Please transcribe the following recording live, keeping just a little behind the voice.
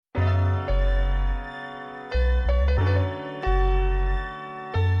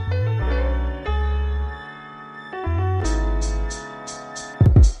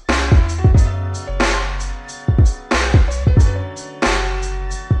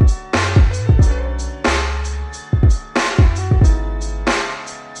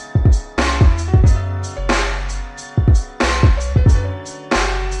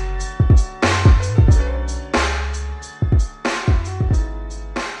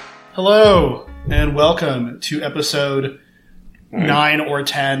Hello, and welcome to episode 9 or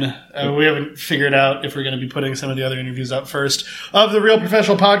 10. We haven't figured out if we're going to be putting some of the other interviews up first of the Real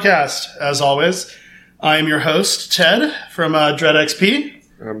Professional Podcast. As always, I am your host, Ted, from Dread XP.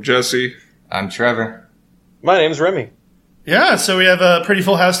 I'm Jesse. I'm Trevor. My name's Remy. Yeah, so we have a pretty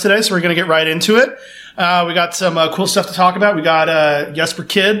full house today, so we're going to get right into it. We got some cool stuff to talk about. We got Jesper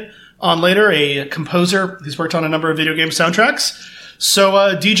Kyd on later, a composer who's worked on a number of video game soundtracks. So,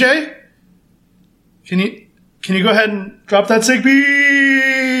 DJ, can you go ahead and drop that sick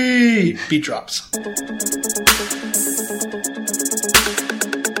beat? Beat drops.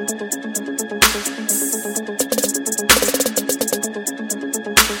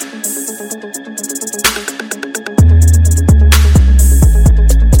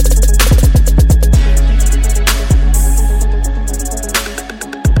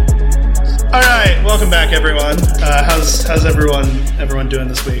 Welcome back, everyone. How's everyone doing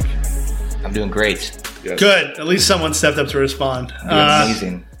this week? I'm doing great. Yes. Good. At least someone stepped up to respond.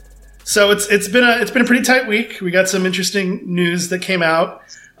 Amazing. So it's been a pretty tight week. We got some interesting news that came out.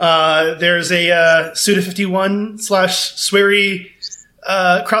 There's a Suda51/Swery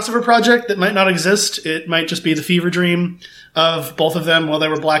crossover project that might not exist. It might just be the fever dream of both of them while they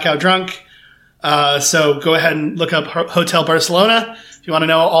were blackout drunk. So go ahead and look up Hotel Barcelona if you want to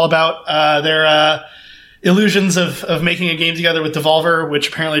know all about their illusions of making a game together with Devolver, which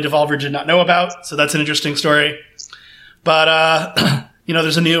apparently Devolver did not know about. So that's an interesting story. But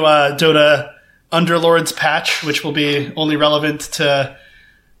there's a new Dota Underlords patch, which will be only relevant to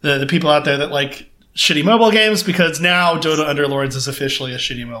the people out there that like shitty mobile games, because now Dota Underlords is officially a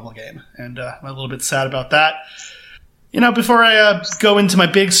shitty mobile game, and I'm a little bit sad about that. Before I go into my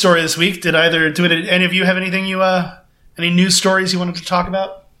big story this week, did any of you have anything any news stories you wanted to talk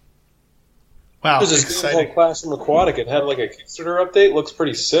about? Wow, There's this game called Classroom Aquatic. It had like a Kickstarter update. Looks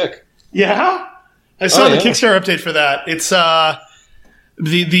pretty sick. Yeah, I saw the Kickstarter update for that. It's the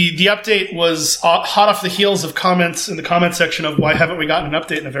update was hot off the heels of comments in the comment section of why haven't we gotten an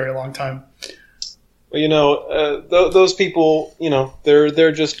update in a very long time. Well, those people,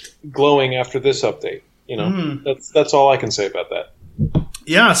 they're just glowing after this update. That's all I can say about that.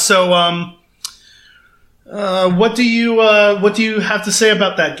 Yeah. So, what do you have to say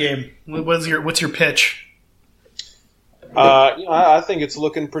about that game? What's your pitch? I think it's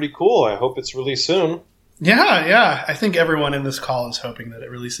looking pretty cool. I hope it's released soon. Yeah. I think everyone in this call is hoping that it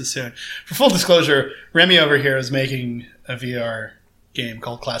releases soon. For full disclosure, Remy over here is making a VR game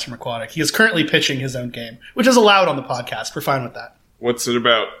called Classroom Aquatic. He is currently pitching his own game, which is allowed on the podcast. We're fine with that. What's it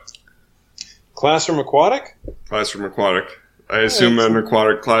about? Classroom Aquatic? Classroom Aquatic. I assume an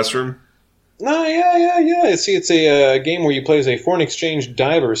aquatic classroom? No, yeah. See, it's a game where you play as a foreign exchange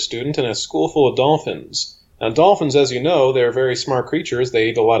diver student in a school full of dolphins. Now, dolphins, as you know, they're very smart creatures. They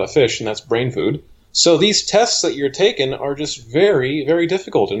eat a lot of fish, and that's brain food. So these tests that you're taking are just very, very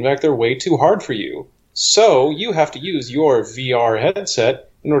difficult. In fact, they're way too hard for you. So you have to use your VR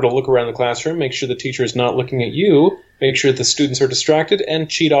headset in order to look around the classroom, make sure the teacher is not looking at you, make sure the students are distracted, and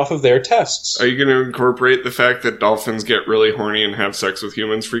cheat off of their tests. Are you going to incorporate the fact that dolphins get really horny and have sex with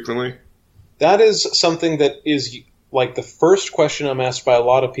humans frequently? That is something that is like the first question I'm asked by a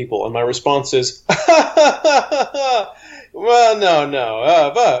lot of people, and my response is, well,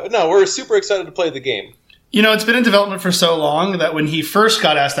 no, we're super excited to play the game. It's been in development for so long that when he first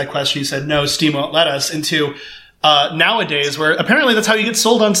got asked that question, he said, no, Steam won't let us, into nowadays where apparently that's how you get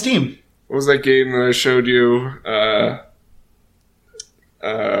sold on Steam. What was that game that I showed you?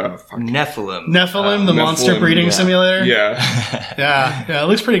 Nephilim, the monster breeding simulator? Yeah. Yeah, it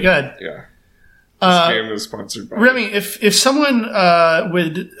looks pretty good. Yeah. This game is sponsored by Remy, if someone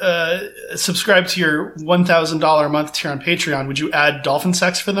would subscribe to your $1,000 a month tier on Patreon, would you add dolphin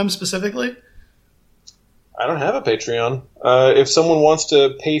sex for them specifically? I don't have a Patreon. If someone wants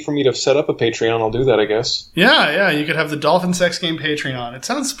to pay for me to set up a Patreon, I'll do that, I guess. Yeah, you could have the dolphin sex game Patreon. It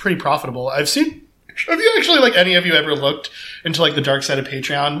sounds pretty profitable. Have you actually, any of you ever looked into, the dark side of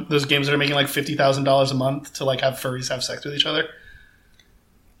Patreon? Those games that are making, $50,000 a month to, have furries have sex with each other?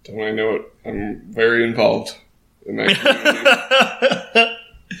 Don't I know it? I'm very involved in that community.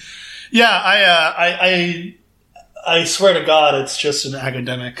 Yeah, I swear to God, it's just an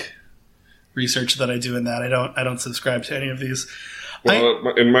academic research that I do in that. I don't subscribe to any of these.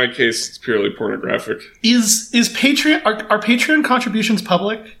 Well, in my case, it's purely pornographic. Is Patreon are Patreon contributions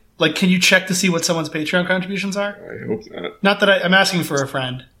public? Can you check to see what someone's Patreon contributions are? I hope not. Not that I'm asking for a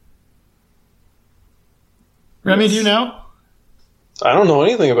friend. Remy, do you know? I don't know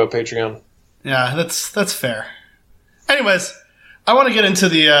anything about Patreon. Yeah, that's fair. Anyways, I want to get into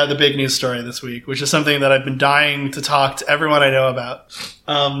the big news story this week, which is something that I've been dying to talk to everyone I know about.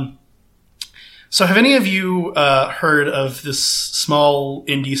 So have any of you heard of this small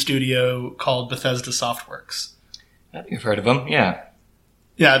indie studio called Bethesda Softworks? I think I've heard of them. Yeah.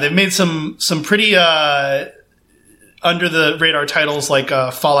 Yeah, they've made some pretty under the radar titles like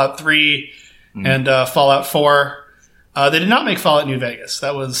Fallout 3 and Fallout 4. They did not make Fallout New Vegas.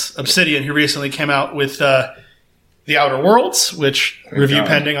 That was Obsidian, who recently came out with The Outer Worlds, which review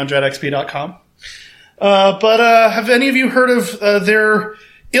pending on dreadxp.com. But have any of you heard of their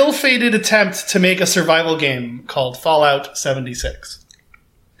ill-fated attempt to make a survival game called Fallout 76?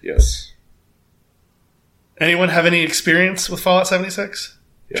 Yes. Anyone have any experience with Fallout 76?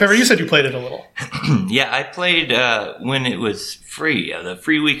 Yes. Trevor, you said you played it a little. Yeah, I played when it was free, the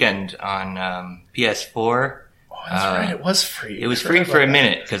free weekend on PS4. Oh, that's right, it was free. It was free for a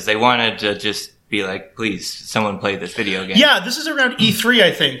minute because they wanted to just be like, please, someone play this video game. Yeah, this is around E3,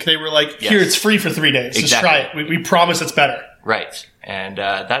 I think. They were like, here, it's free for 3 days. Exactly. Just try it. We promise it's better. Right. And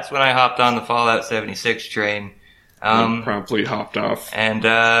that's when I hopped on the Fallout 76 train. Promptly hopped off. And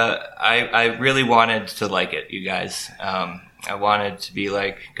I really wanted to like it, you guys. I wanted to be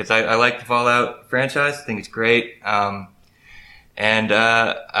like, because I like the Fallout franchise. I think it's great. And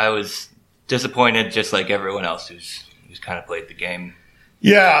I was disappointed just like everyone else who's kind of played the game.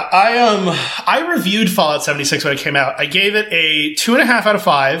 Yeah, I reviewed Fallout 76 when it came out. I gave it a 2.5 out of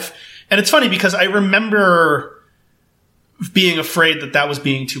 5. And it's funny because I remember being afraid that was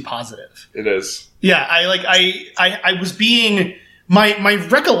being too positive. It is. Yeah, I was being my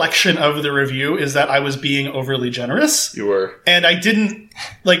recollection of the review is that I was being overly generous. You were. And I didn't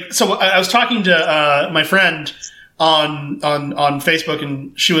so I was talking to my friend on Facebook,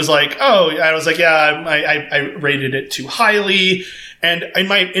 and she was like, "Oh," I was like, "Yeah, I rated it too highly." And in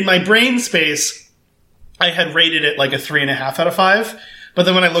my brain space, I had rated it like a 3.5 out of 5. But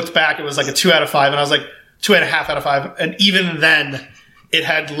then when I looked back, it was like a 2 out of 5, and I was like 2.5 out of 5. And even then, it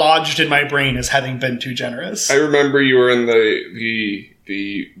had lodged in my brain as having been too generous. I remember you were in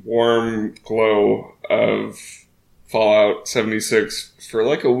the warm glow of Fallout 76 for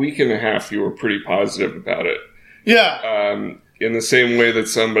like a week and a half. You were pretty positive about it. Yeah. In the same way that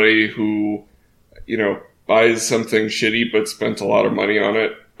somebody who, buys something shitty but spent a lot of money on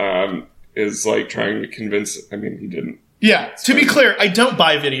it, is like trying to convince. I mean, he didn't. Yeah. To be clear, I don't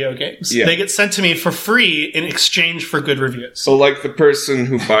buy video games. Yeah. They get sent to me for free in exchange for good reviews. So like the person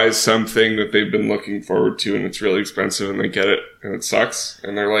who buys something that they've been looking forward to and it's really expensive and they get it and it sucks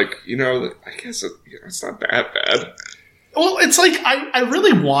and they're like, I guess it's not that bad. Well, it's like I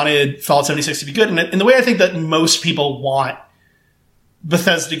really wanted Fallout 76 to be good, and in the way I think that most people want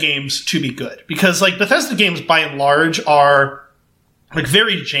Bethesda games to be good. Because like Bethesda games by and large are like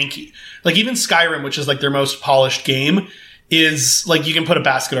very janky. Like even Skyrim, which is like their most polished game, is like you can put a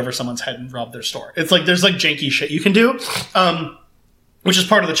basket over someone's head and rob their store. It's like there's like janky shit you can do, which is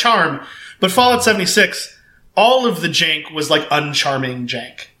part of the charm. But Fallout 76, all of the jank was like uncharming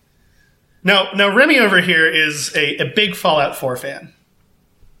jank. Now Remy over here is a big Fallout 4 fan.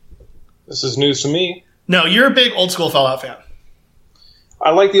 This is news to me. No, you're a big old school Fallout fan. I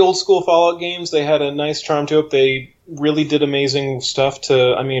like the old school Fallout games. They had a nice charm to it. They really did amazing stuff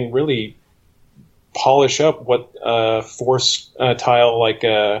to, really polish up what force tile like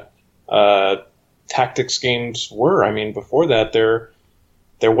tactics games were. Before that, there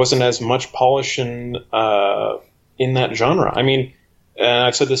wasn't as much polish in that genre.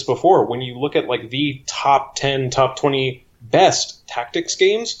 I've said this before. When you look at like the top 10, top 20 best tactics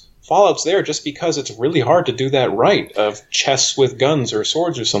games, Fallout's there just because it's really hard to do that right, of chess with guns or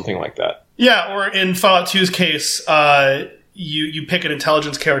swords or something like that. Yeah, or in Fallout 2's case, you pick an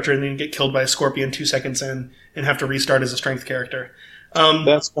intelligence character and then you get killed by a scorpion 2 seconds in and have to restart as a strength character.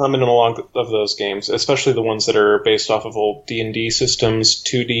 That's common in a lot of those games, especially the ones that are based off of old D&D systems,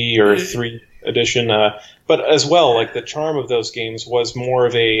 2D or 3 edition. But as well, like the charm of those games was more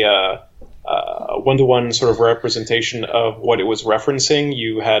of a one-to-one sort of representation of what it was referencing.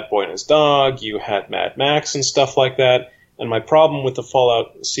 You had Boy and His Dog, you had Mad Max and stuff like that. And my problem with the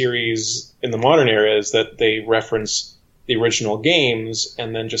Fallout series in the modern era is that they reference the original games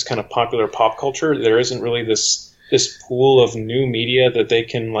and then just kind of popular pop culture. There isn't really this pool of new media that they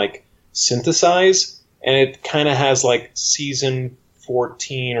can like synthesize, and it kind of has like season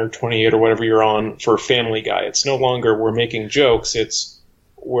 14 or 28 or whatever you're on for Family Guy. It's no longer we're making jokes, it's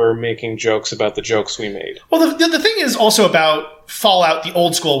we're making jokes about the jokes we made. Well, the thing is also about Fallout, the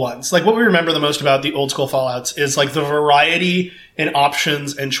old school ones. Like what we remember the most about the old school Fallouts is like the variety and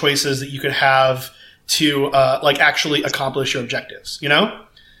options and choices that you could have to like actually accomplish your objectives,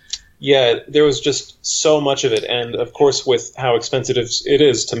 Yeah, there was just so much of it. And of course, with how expensive it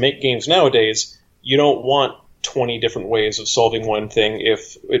is to make games nowadays, you don't want 20 different ways of solving one thing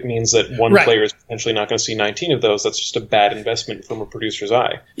if it means that one Right. player is potentially not going to see 19 of those. That's just a bad investment from a producer's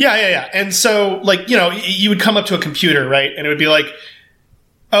eye. Yeah. And so, like, you know, you would come up to a computer, right? And it would be like,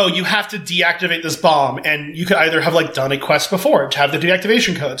 oh, you have to deactivate this bomb. And you could either have, like, done a quest before to have the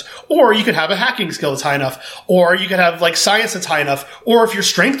deactivation codes, or you could have a hacking skill that's high enough, or you could have, like, science that's high enough, or if your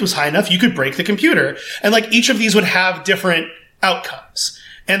strength was high enough, you could break the computer. And, like, each of these would have different outcomes.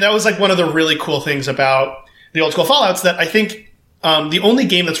 And that was, like, one of the really cool things about the old school Fallouts, that I think the only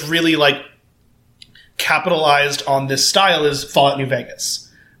game that's really, like, capitalized on this style is Fallout New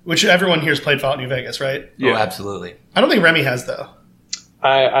Vegas, which everyone here's played Fallout New Vegas, right? Oh, absolutely. I don't think Remy has, though.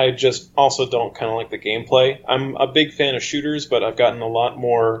 I just also don't kind of like the gameplay. I'm a big fan of shooters, but I've gotten a lot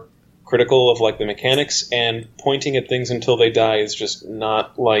more critical of like the mechanics, and pointing at things until they die is just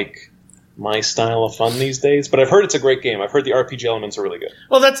not like my style of fun these days. But I've heard it's a great game. I've heard the RPG elements are really good.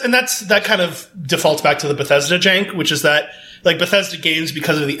 Well, that kind of defaults back to the Bethesda jank, which is that, like, Bethesda games,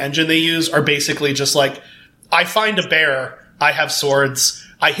 because of the engine they use, are basically just like, I find a bear, I have swords,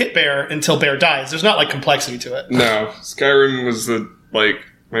 I hit bear until bear dies. There's not, like, complexity to it. No, Skyrim was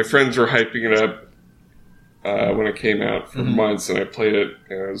my friends were hyping it up when it came out for months, and I played it,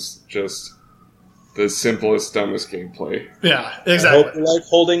 and it was just the simplest, dumbest gameplay. Yeah, I exactly. hope you like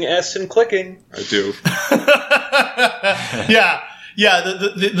holding S and clicking. I do. Yeah.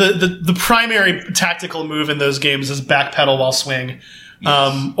 The primary tactical move in those games is backpedal while swing,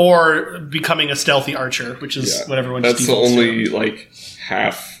 or becoming a stealthy archer, which is what everyone just That's the defaults only to. like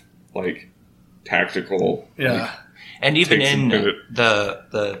half like tactical. Yeah. And even Takes a in minute.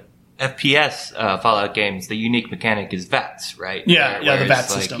 the FPS Fallout games, the unique mechanic is VATS, right? Yeah, Where the it's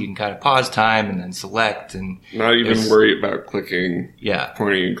VATS like system. You can kind of pause time and then select, and Not even There's- worry about clicking, yeah,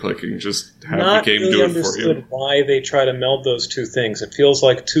 pointing and clicking. Just have Not the game really do it for understood you. why they try to meld those two things. It feels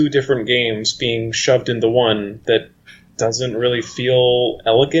like two different games being shoved into one that doesn't really feel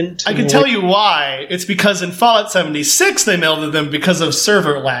elegant. I can tell you why. It's because in Fallout 76 they melded them because of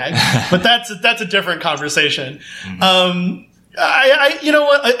server lag, but that's a different conversation. You know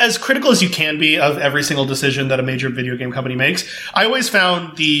what? As critical as you can be of every single decision that a major video game company makes, I always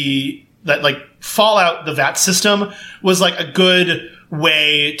found that like Fallout, the VAT system, was like a good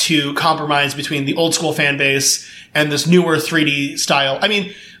way to compromise between the old school fan base and this newer 3D style. I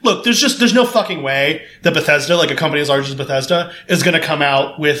mean, look, there's no fucking way that Bethesda, like a company as large as Bethesda, is going to come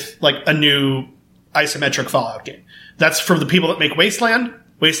out with like a new isometric Fallout game. That's for the people that make Wasteland.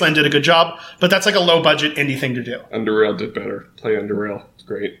 Wasteland did a good job, but that's like a low budget indie thing to do. Underrail did better. Play Underrail. It's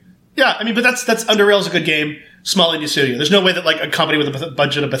great. Yeah, I mean, but that's Underrail's a good game, small indie studio. There's no way that like a company with a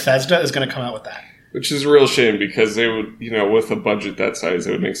budget of Bethesda is going to come out with that. Which is a real shame, because they would, with a budget that size,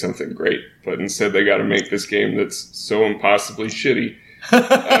 they would make something great. But instead, they got to make this game that's so impossibly shitty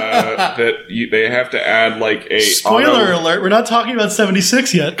that they have to add like a Spoiler alert: we're not talking about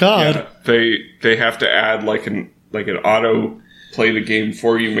 76 yet. God. Yeah, they have to add like an auto play the game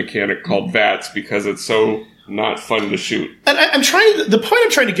for you mechanic called VATS, because it's so not fun to shoot. And the point I'm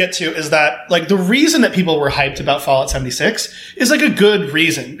trying to get to is that, like, the reason that people were hyped about Fallout 76 is, like, a good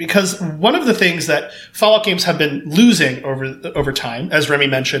reason. Because one of the things that Fallout games have been losing over time, as Remy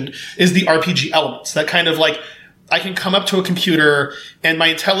mentioned, is the RPG elements. That kind of, like, I can come up to a computer and my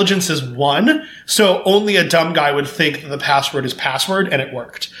intelligence is 1, so only a dumb guy would think that the password is password, and it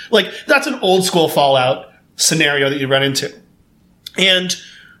worked. Like, that's an old school Fallout scenario that you run into. And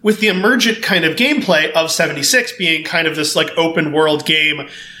with the emergent kind of gameplay of 76 being kind of this like open world game,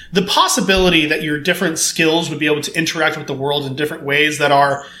 the possibility that your different skills would be able to interact with the world in different ways that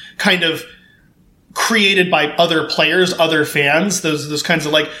are kind of created by other players, other fans, those kinds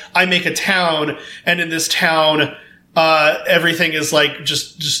of like, I make a town, and in this town, everything is like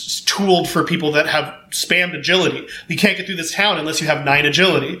just tooled for people that have spammed agility. You can't get through this town unless you have 9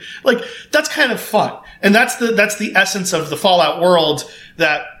 agility. Like, that's kind of fun. And that's the essence of the Fallout world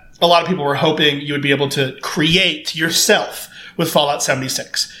that a lot of people were hoping you would be able to create yourself with Fallout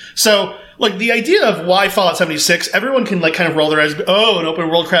 76. So, like, the idea of why Fallout 76, everyone can, like, kind of roll their eyes, oh, an open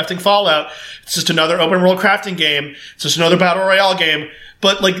world crafting Fallout. It's just another open world crafting game. It's just another battle royale game.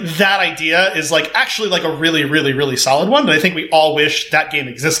 But, like, that idea is, like, actually, like, a really, really, really solid one. And I think we all wish that game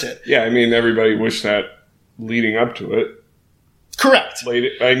existed. Yeah, I mean, everybody wished that leading up to it. Correct.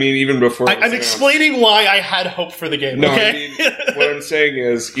 I mean, even before it was I'm announced. explaining why I had hope for the game, No, okay? I mean, what I'm saying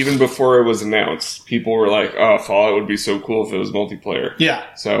is, even before it was announced, people were like, oh, Fallout would be so cool if it was multiplayer.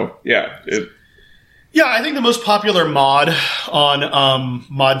 Yeah. So, yeah. Yeah, I think the most popular mod on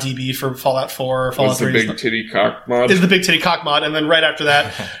ModDB for Fallout 4 or Fallout Was the 3 Big Titty Cock mod? is the Big Titty Cock mod, and then right after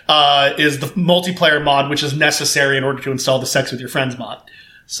that is the multiplayer mod, which is necessary in order to install the Sex with Your Friends mod.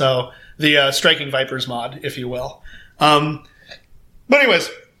 So the Striking Vipers mod, if you will. But anyways,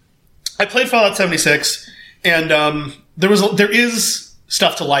 I played Fallout 76, and there is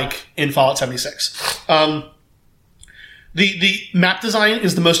stuff to like in Fallout 76. The map design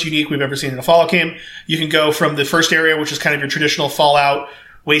is the most unique we've ever seen in a Fallout game. You can go from the first area, which is kind of your traditional Fallout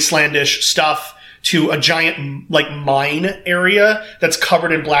wastelandish stuff, to a giant mine area that's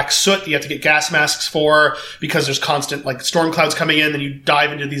covered in black soot that you have to get gas masks for because there's constant storm clouds coming in. Then you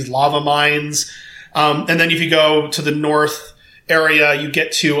dive into these lava mines, and then if you go to the north area, you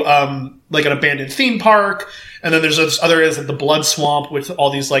get to an abandoned theme park, and then there's this other areas like the Blood Swamp with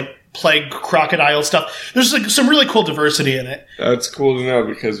all these plague crocodile stuff. There's some really cool diversity in it. That's cool to know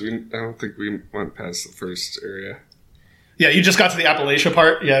because I don't think we went past the first area. Yeah, you just got to the Appalachia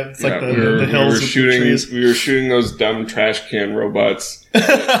part. Yeah, it's the hills with the trees. We were shooting those dumb trash can robots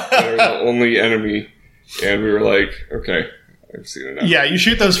that are the only enemy, and we were like, okay, I've seen enough. Yeah, you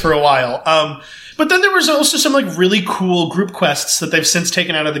shoot those for a while. But then there was also some really cool group quests that they've since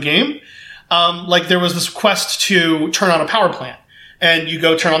taken out of the game. There was this quest to turn on a power plant. And you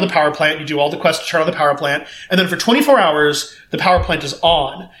go turn on the power plant, you do all the quests to turn on the power plant, and then for 24 hours, the power plant is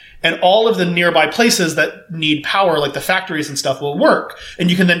on. And all of the nearby places that need power, like the factories and stuff, will work. And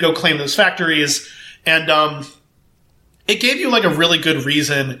you can then go claim those factories. And it gave you a really good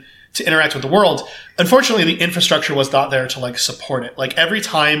reason to interact with the world. Unfortunately, the infrastructure was not there to support it. Every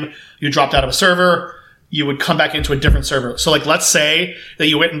time you dropped out of a server, you would come back into a different server. So let's say that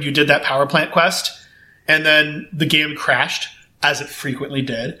you went and you did that power plant quest, and then the game crashed, as it frequently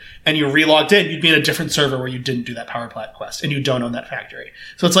did, and you relogged in, you'd be in a different server where you didn't do that power plant quest, and you don't own that factory.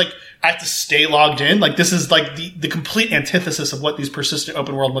 So it's I have to stay logged in. This is the complete antithesis of what these persistent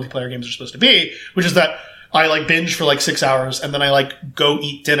open world multiplayer games are supposed to be, which is that I binge for 6 hours, and then I go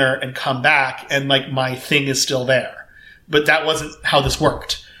eat dinner and come back, and my thing is still there. But that wasn't how this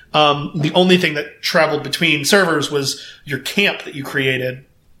worked. The only thing that traveled between servers was your camp that you created.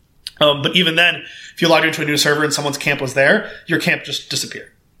 But even then, if you logged into a new server and someone's camp was there, your camp just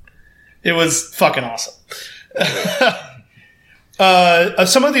disappeared. It was fucking awesome.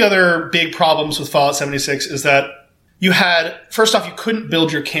 Some of the other big problems with Fallout 76 is that first off, you couldn't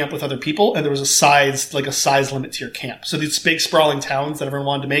build your camp with other people, and there was a size limit to your camp. So these big sprawling towns that everyone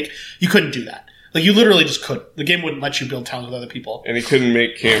wanted to make, you couldn't do that. You literally just couldn't. The game wouldn't let you build towns with other people. And you couldn't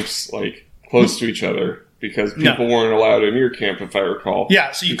make camps close to each other. Because people weren't allowed in your camp, if I recall.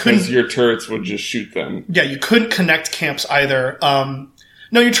 Yeah, so you couldn't... Because your turrets would just shoot them. Yeah, you couldn't connect camps either.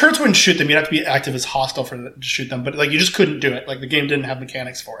 No, your turrets wouldn't shoot them. You'd have to be active as hostile for them to shoot them. But you just couldn't do it. The game didn't have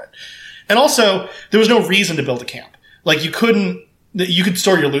mechanics for it. And also, there was no reason to build a camp. You couldn't... You could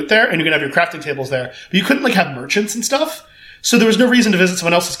store your loot there, and you could have your crafting tables there. But you couldn't, have merchants and stuff. So there was no reason to visit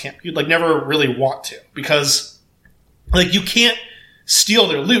someone else's camp. You'd, never really want to. Because, you can't steal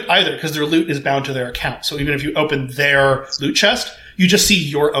their loot either, because their loot is bound to their account. So even if you open their loot chest, you just see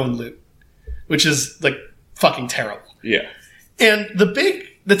your own loot, which is fucking terrible. Yeah. And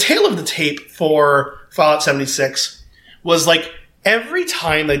the tail of the tape for Fallout 76 was every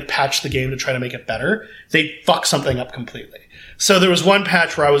time they'd patch the game to try to make it better, they'd fuck something up completely. So there was one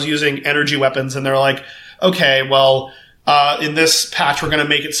patch where I was using energy weapons, and they're okay, well, in this patch we're going to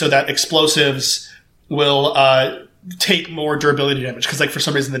make it so that explosives will take more durability damage, because for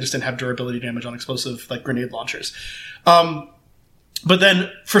some reason they just didn't have durability damage on explosive grenade launchers. But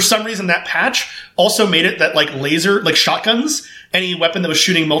then for some reason that patch also made it that laser shotguns, any weapon that was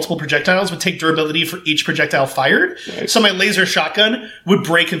shooting multiple projectiles would take durability for each projectile fired. Nice. So my laser shotgun would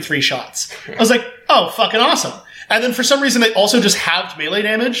break in 3 shots. I was oh, fucking awesome. And then for some reason they also just halved melee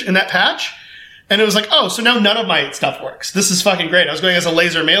damage in that patch. And it was oh, so now none of my stuff works. This is fucking great. I was going as a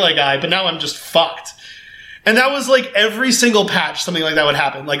laser melee guy, but now I'm just fucked. And that was every single patch, something like that would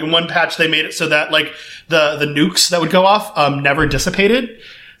happen. In one patch, they made it so that the nukes that would go off never dissipated.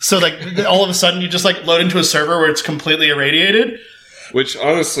 So all of a sudden, you just load into a server where it's completely irradiated. Which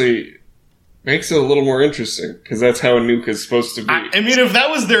honestly makes it a little more interesting, because that's how a nuke is supposed to be. I mean, if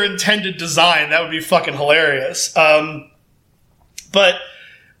that was their intended design, that would be fucking hilarious. But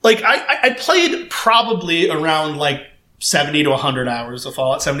I played probably around 70 to 100 hours of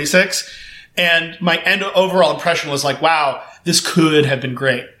Fallout 76. And my overall impression was wow, this could have been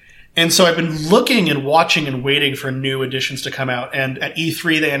great. And so I've been looking and watching and waiting for new additions to come out. And at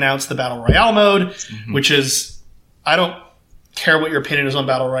E3, they announced the Battle Royale mode, which is, I don't care what your opinion is on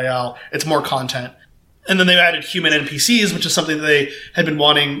Battle Royale. It's more content. And then they've added human NPCs, which is something that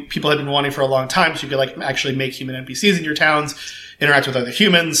people had been wanting for a long time. So you could actually make human NPCs in your towns, interact with other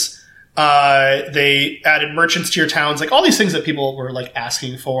humans. They added merchants to your towns, like all these things that people were like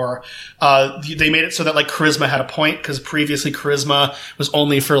asking for. They made it so that like charisma had a point, because previously charisma was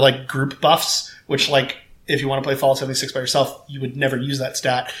only for like group buffs, which like if you want to play Fallout 76 by yourself, you would never use that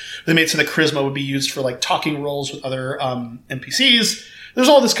stat. They made it so that charisma would be used for like talking roles with other NPCs. There's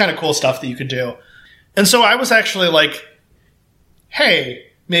all this kind of cool stuff that you could do. And so I was actually like, hey,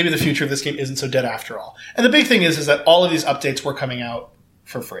 maybe the future of this game isn't so dead after all. And the big thing is that all of these updates were coming out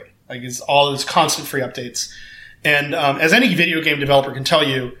for free. Like, it's all these constant free updates. And as any video game developer can tell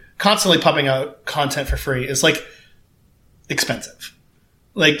you, constantly pumping out content for free is like expensive.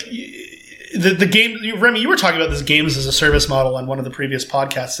 Like the game, Remy, you were talking about this games as a service model on one of the previous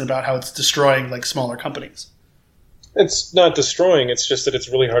podcasts and about how it's destroying like smaller companies. It's not destroying. It's just that it's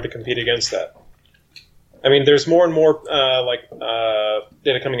really hard to compete against that. I mean, there's more and more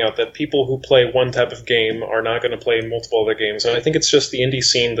data coming out that people who play one type of game are not going to play multiple other games. And I think it's just the indie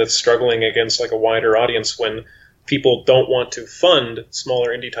scene that's struggling against like a wider audience when people don't want to fund smaller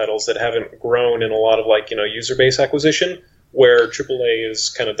indie titles that haven't grown in a lot of user base acquisition, where AAA is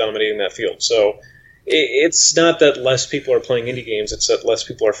kind of dominating that field. So it's not that less people are playing indie games, it's that less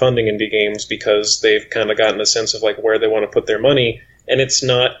people are funding indie games because they've kind of gotten a sense of like where they want to put their money, and it's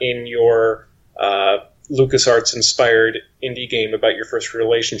not in your LucasArts-inspired indie game about your first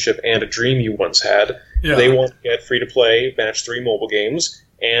relationship and a dream you once had. Yeah. They want to get free-to-play Match 3 mobile games,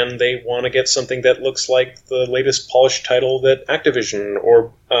 and they want to get something that looks like the latest polished title that Activision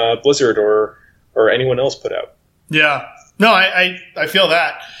or Blizzard or anyone else put out. Yeah. No, I feel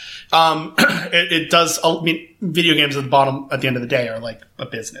that. It does. I mean, video games at the end of the day are like a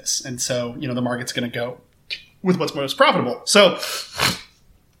business, and so the market's going to go with what's most profitable. So,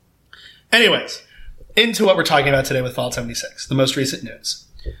 anyways, into what we're talking about today with Fallout 76, the most recent news.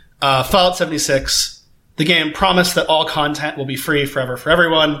 Fallout 76, the game promised that all content will be free forever for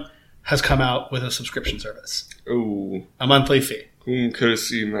everyone, has come out with a subscription service. Ooh, a monthly fee. Who could have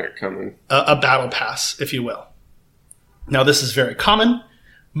seen that coming? A battle pass, if you will. Now, this is very common.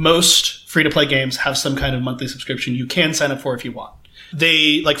 Most free-to-play games have some kind of monthly subscription you can sign up for if you want.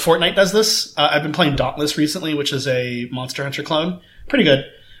 They, like Fortnite does this. I've been playing Dauntless recently, which is a Monster Hunter clone. Pretty good.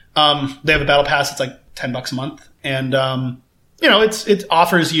 They have a battle pass. It's like $10 a month. And, it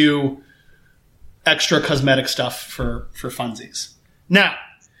offers you extra cosmetic stuff for funsies. Now,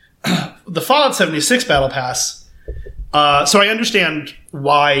 the Fallout 76 battle pass, so I understand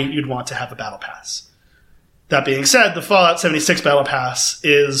why you'd want to have a battle pass. That being said, the Fallout 76 Battle Pass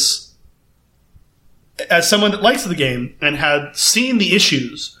is, as someone that likes the game and had seen the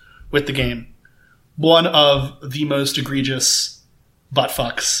issues with the game, one of the most egregious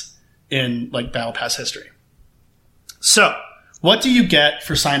buttfucks in Battle Pass history. So, what do you get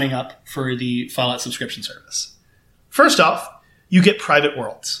for signing up for the Fallout subscription service? First off, you get private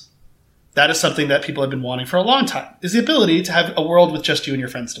worlds. That is something that people have been wanting for a long time, is the ability to have a world with just you and your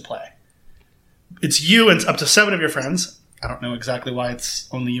friends to play. It's you and up to 7 of your friends. I don't know exactly why it's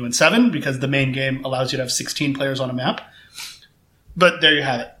only you and 7, because the main game allows you to have 16 players on a map. But there you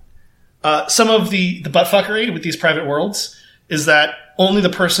have it. Some of the buttfuckery with these private worlds is that only the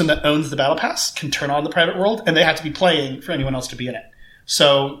person that owns the battle pass can turn on the private world, and they have to be playing for anyone else to be in it.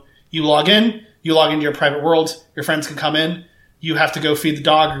 So you log into your private world, your friends can come in, you have to go feed the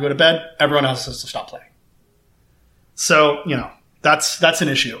dog or go to bed, everyone else has to stop playing. So, that's an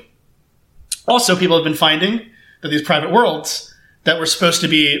issue. Also, people have been finding that these private worlds that were supposed to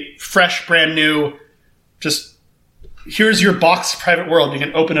be fresh, brand new, just here's your box private world. You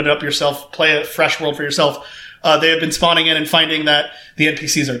can open it up yourself, play a fresh world for yourself. They have been spawning in and finding that the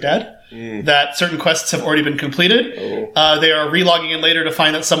NPCs are dead, that certain quests have already been completed. They are relogging in later to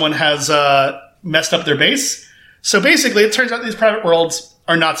find that someone has messed up their base. So basically, it turns out these private worlds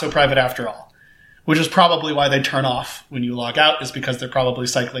are not so private after all. Which is probably why they turn off when you log out, is because they're probably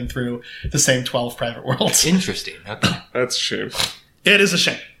cycling through the same 12 private worlds. Interesting. Okay. That's a shame. It is a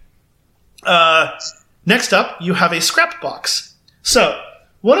shame. Next up, you have a scrap box. So,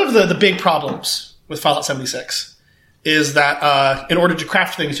 one of the big problems with Fallout 76 is that in order to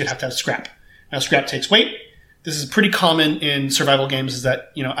craft things, you'd have to have scrap. Now, scrap takes weight. This is pretty common in survival games, is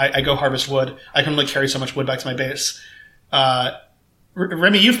that, I go harvest wood. I can only carry so much wood back to my base.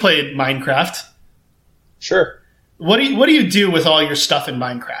 Remy, you've played Minecraft. Sure. What do you do with all your stuff in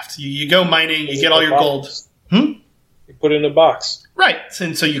Minecraft? You go mining, you get all your gold. You put it in a box. Right.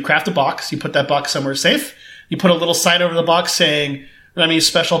 And so you craft a box, you put that box somewhere safe, you put a little sign over the box saying, Remy's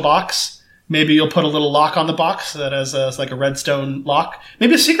special box. Maybe you'll put a little lock on the box that has like a redstone lock.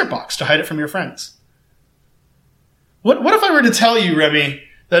 Maybe a secret box to hide it from your friends. What if I were to tell you, Remy,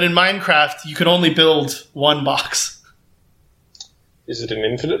 that in Minecraft you could only build one box? Is it an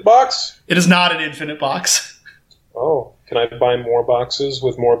infinite box? It is not an infinite box. Oh, can I buy more boxes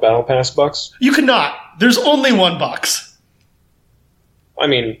with more Battle Pass bucks? You cannot. There's only one box. I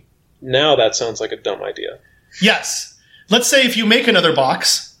mean, now that sounds like a dumb idea. Yes. Let's say if you make another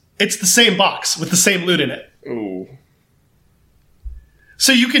box, it's the same box with the same loot in it. Ooh.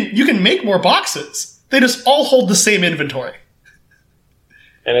 So you can make more boxes. They just all hold the same inventory.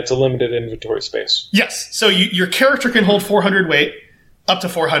 And it's a limited inventory space. Yes. So your character can hold 400 weight, up to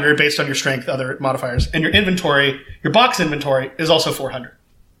 400 based on your strength, other modifiers. And your inventory, your box inventory, is also 400.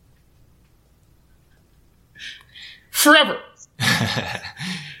 Forever.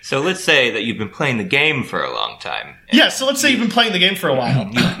 So let's say that you've been playing the game for a long time. Yeah, so let's say you've been playing the game for a while.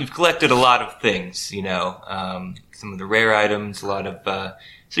 You've collected a lot of things, some of the rare items, a lot of...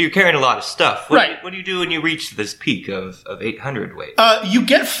 so you're carrying a lot of stuff. Right. What do you do when you reach this peak of 800 weight? You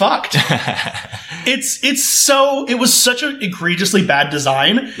get fucked. It was such an egregiously bad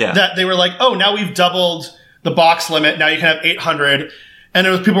design that they were like, oh, now we've doubled the box limit. Now you can have 800.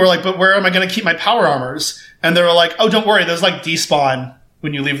 And people were like, but where am I going to keep my power armors? And they were like, oh, don't worry. Those like despawn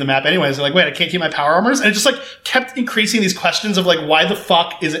when you leave the map anyways. They're like, wait, I can't keep my power armors? And it just like kept increasing these questions of like, why the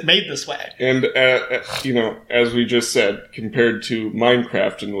fuck is it made this way? And, as we just said, compared to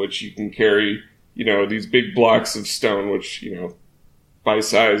Minecraft, in which you can carry, these big blocks of stone, which, by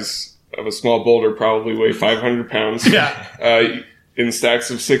size of a small boulder probably weigh 500 pounds. Yeah. In stacks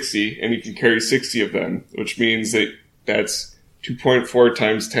of 60, and you can carry 60 of them, which means that's 2.4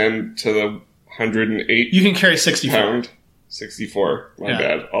 times 10 to the 108. You can carry 64. Pound. 64. My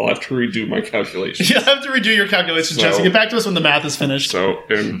bad. I'll have to redo my calculations. You'll have to redo your calculations, Jesse. Get back to us when the math is finished. So,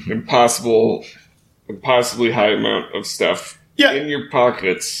 an impossibly high amount of stuff in your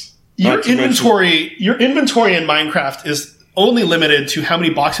pockets. Your inventory in Minecraft is only limited to how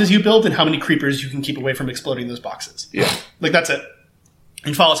many boxes you build and how many creepers you can keep away from exploding those boxes. Yeah. Like, that's it.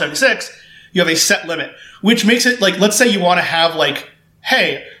 In Fallout 76, you have a set limit, which makes it, like, let's say you want to have, like,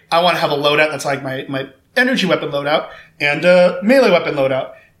 hey, I want to have a loadout that's like my energy weapon loadout, and a melee weapon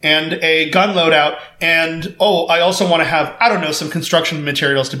loadout, and a gun loadout, and, I also want to have, I don't know, some construction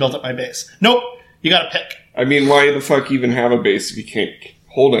materials to build up my base. Nope. You gotta pick. I mean, why the fuck even have a base if you can't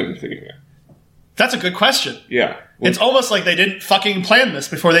hold anything in there? That's a good question. Yeah. Well, it's almost like they didn't fucking plan this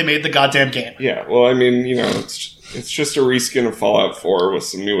before they made the goddamn game. Yeah, well, I mean, it's just a reskin of Fallout 4 with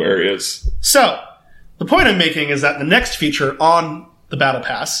some new areas. So, the point I'm making is that the next feature on the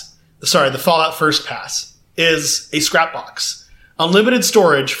the Fallout First Pass, is a scrap box. Unlimited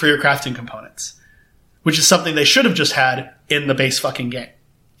storage for your crafting components. Which is something they should have just had in the base fucking game.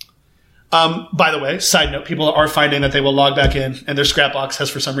 By the way, side note, people are finding that they will log back in and their scrap box has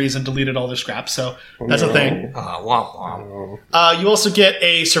for some reason deleted all their scrap, so that's a thing. You also get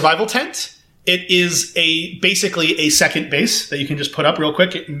a survival tent. It is basically a second base that you can just put up real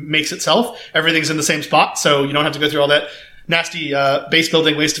quick. It makes itself. Everything's in the same spot, so you don't have to go through all that nasty base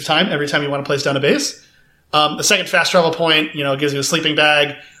building waste of time every time you want to place down a base. The second fast travel point, gives you a sleeping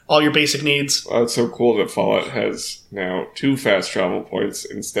bag, all your basic needs. Well, it's so cool that Fallout has now 2 fast travel points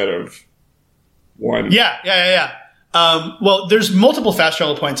instead of 1. Yeah. Well, there's multiple fast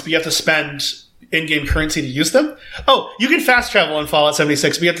travel points, but you have to spend in-game currency to use them. Oh, you can fast travel in Fallout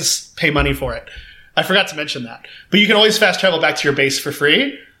 76, but you have to pay money for it. I forgot to mention that. But you can always fast travel back to your base for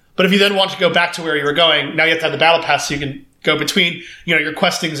free. But if you then want to go back to where you were going, now you have to have the battle pass so you can go between, your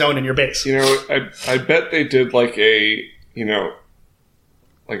questing zone and your base. I bet they did like a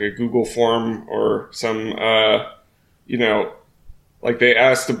Google form or some, like they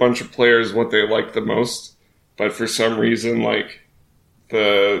asked a bunch of players what they liked the most, but for some reason, like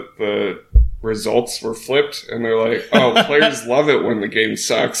the results were flipped, and they're like, "Oh, players love it when the game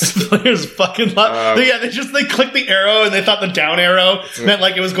sucks." Players fucking love. They clicked the arrow, and they thought the down arrow meant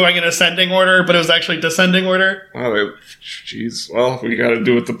like it was going in ascending order, but it was actually descending order. Oh, jeez. Well, we got to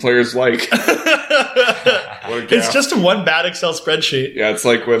do what the players like. It's just a one bad Excel spreadsheet. Yeah, it's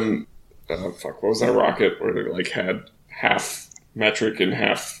like when what was that rocket where they like had half metric and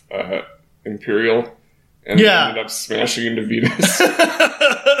half imperial, and they ended up smashing into Venus.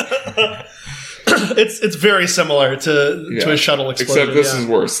 It's very similar to a shuttle explosion. Except this is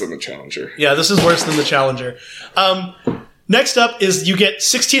worse than the Challenger. Yeah, this is worse than the Challenger. Next up is you get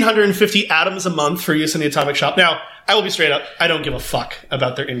 1,650 atoms a month for use in the Atomic Shop. Now, I will be straight up. I don't give a fuck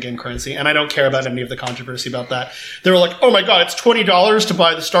about their in-game currency, and I don't care about any of the controversy about that. They were like, oh my god, it's $20 to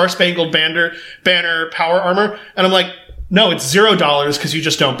buy the Star-Spangled Banner power armor. And I'm like, no, it's $0 because you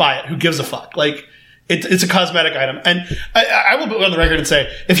just don't buy it. Who gives a fuck? Like, it's a cosmetic item. And I will go on the record and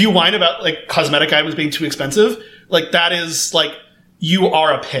say, if you whine about, like, cosmetic items being too expensive, like, that is, like, you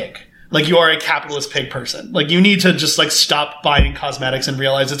are a pig. like you are a capitalist pig person. Like you need to just like stop buying cosmetics and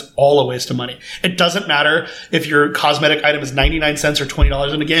realize it's all a waste of money. It doesn't matter if your cosmetic item is 99 cents or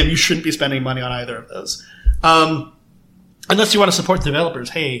 $20 in a game. You shouldn't be spending money on either of those. Unless you want to support the developers.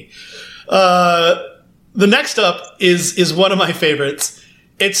 Hey, the next up is one of my favorites.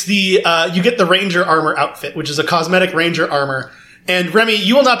 It's the, you get the Ranger armor outfit, which is a cosmetic Ranger armor. And Remy,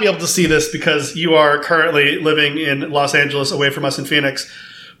 you will not be able to see this because you are currently living in Los Angeles away from us in Phoenix.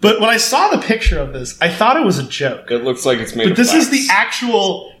 But when I saw the picture of this, I thought it was a joke. It looks like it's made But of this wax. is the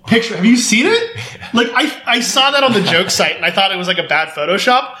actual picture. Have you seen it? Like, I saw that on the joke site, and I thought it was like a bad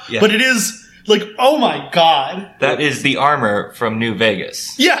Photoshop. Yeah. But it is, like, oh my god. That is the armor from New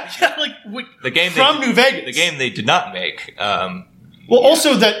Vegas. Yeah, like, The game from New Vegas. The game they did not make.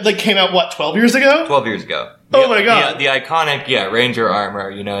 Also that, like, came out, what, 12 years ago? 12 years ago. Oh my god. The iconic, Ranger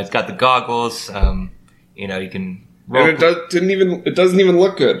armor. You know, it's got the goggles. You know, you can. And it doesn't even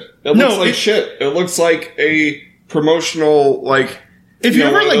look good. It No, looks like shit. It looks like a promotional, like... If you know,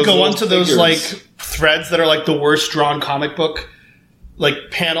 ever, one of like, those go little onto those, figures. like, threads that are, like, the worst drawn comic book, like,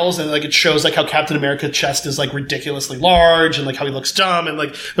 panels, and, like, it shows, like, how Captain America's chest is, like, ridiculously large, and, like, how he looks dumb, and,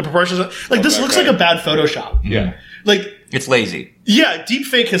 like, the proportions... Like, this that looks guy. like a bad Photoshop. Yeah. Like... It's lazy. Yeah,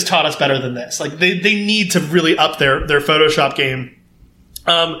 deepfake has taught us better than this. Like, they need to really up their Photoshop game.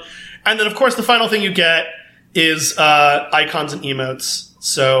 And then, of course, the final thing you get is icons and emotes.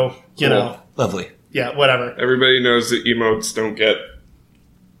 So, you know, Lovely. yeah, whatever. Everybody knows that emotes don't get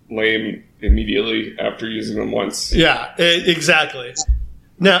lame immediately after using them once. Yeah, exactly.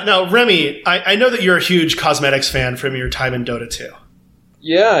 Now, Remy, I know that you're a huge cosmetics fan from your time in Dota 2.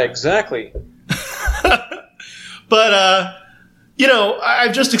 Yeah, exactly. But, you know,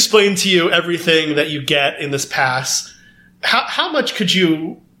 I've just explained to you everything that you get in this pass. How much could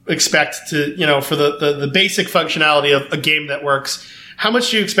you expect to, you know, for the basic functionality of a game that works? How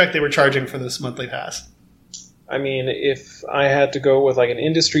much do you expect they were charging for this monthly pass? I mean, if I had to go with like an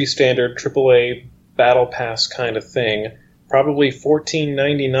industry standard AAA battle pass kind of thing, probably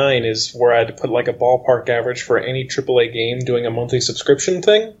 $14.99 is where I'd put like a ballpark average for any AAA game doing a monthly subscription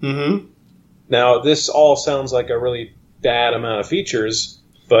thing. Mm-hmm. Now, this all sounds like a really bad amount of features,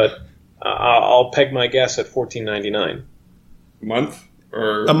 but I'll peg my guess at $14.99. A month?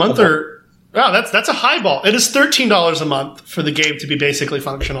 Or A month or... Wow, that's a high ball. It is $13 a month for the game to be basically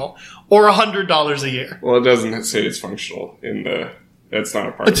functional, or $100 a year. Well, it doesn't say it's functional in the... That's not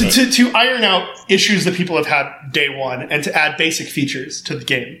a part of it. To iron out issues that people have had day one, and to add basic features to the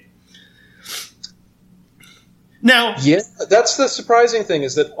game. Now... Yeah, that's the surprising thing,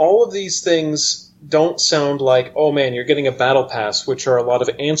 is that all of these things don't sound like, oh man, you're getting a battle pass, which are a lot of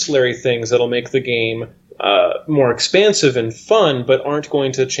ancillary things that'll make the game more expansive and fun, but aren't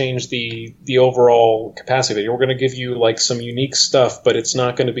going to change the overall capacity. We're going to give you like some unique stuff, but it's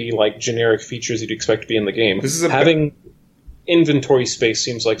not going to be like generic features you'd expect to be in the game. This is Having inventory space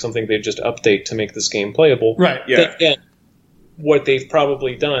seems like something they'd just update to make this game playable. Right. Yeah. Then again, what they've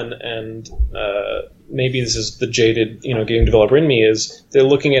probably done, and maybe this is the jaded, game developer in me, is they're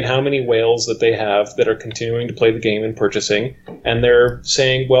looking at how many whales that they have that are continuing to play the game and purchasing, and they're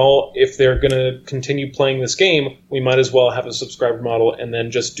saying, well, if they're going to continue playing this game, we might as well have a subscriber model and then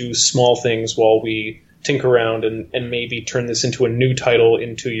just do small things while we tinker around and maybe turn this into a new title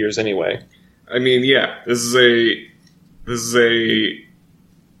in 2 years anyway. I mean, yeah, this is a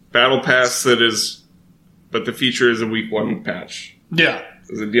battle pass that is, but the feature is a week one patch. Yeah.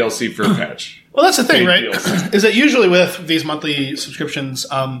 It's a DLC for a patch. Well, that's the thing, Paid right? DLC. Is that usually with these monthly subscriptions,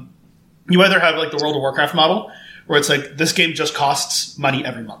 you either have like the World of Warcraft model, where it's like this game just costs money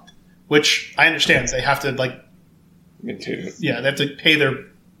every month, which I understand they have to like, Maintain it. yeah, they have to pay their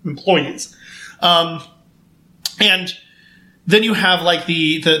employees, and then you have like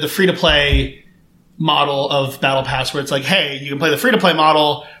the free to play model of Battle Pass, where it's like, hey, you can play the free to play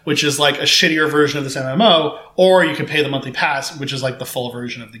model, which is like a shittier version of this MMO, or you can pay the monthly pass, which is like the full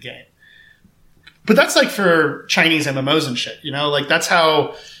version of the game. But that's like for Chinese MMOs and shit, like that's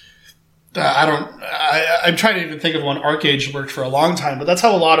how. I'm trying to even think of one ArcAge worked for a long time, but that's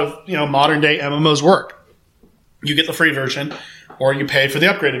how a lot of modern day MMOs work. You get the free version, or you pay for the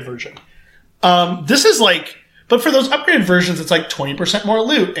upgraded version. This is like, but for those upgraded versions, it's like 20% more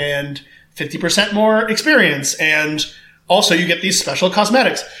loot and 50% more experience, and also you get these special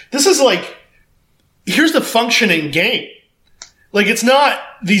cosmetics. This is like, here's the functioning game. Like, it's not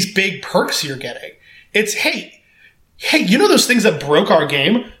these big perks you're getting. It's, hey, those things that broke our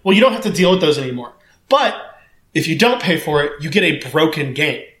game? Well, you don't have to deal with those anymore. But if you don't pay for it, you get a broken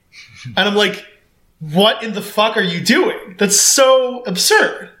game. And I'm like, what in the fuck are you doing? That's so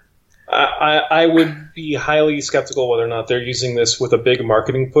absurd. I would be highly skeptical whether or not they're using this with a big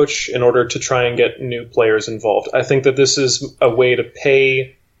marketing push in order to try and get new players involved. I think that this is a way to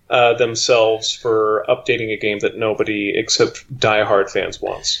pay themselves for updating a game that nobody except diehard fans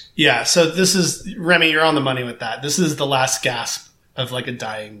wants. Yeah, so this is, Remy, you're on the money with that. This is the last gasp of like a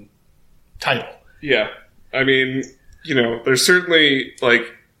dying title. Yeah. I mean, there's certainly,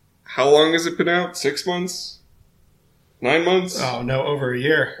 how long has it been out? 6 months? 9 months? Oh, no, over a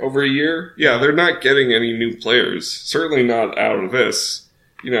year. Over a year? Yeah, they're not getting any new players. Certainly not out of this.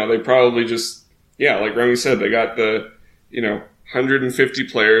 They probably just, like Remy said, they got the, 150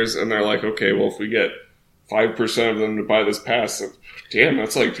 players, and they're like, okay, well, if we get 5% of them to buy this pass, damn,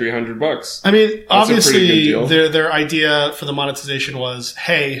 that's like $300. I mean, that's obviously, their idea for the monetization was,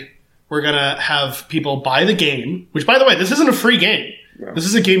 hey, we're going to have people buy the game, which, by the way, this isn't a free game. No. This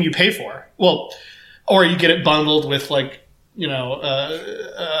is a game you pay for. Well, or you get it bundled with a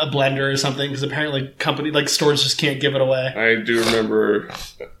blender or something, because apparently stores just can't give it away. I do remember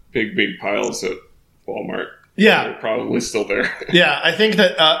big piles at Walmart. Yeah. They're probably still there. Yeah, I think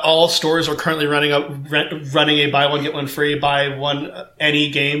that all stores are currently running a buy one, get one free, buy one any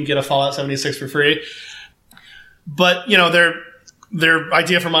game, get a Fallout 76 for free. But, their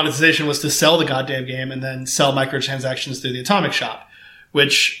idea for monetization was to sell the goddamn game and then sell microtransactions through the Atomic Shop,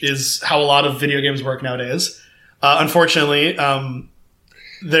 which is how a lot of video games work nowadays. Unfortunately,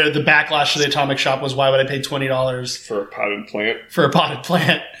 the backlash to the Atomic Shop was, why would I pay $20 for a potted plant? For a potted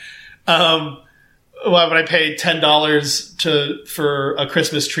plant. Why would I pay $10 for a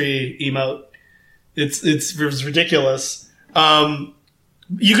Christmas tree emote? It's ridiculous.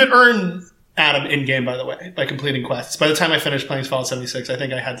 You could earn Adam in game, by the way, by completing quests. By the time I finished playing Fallout 76, I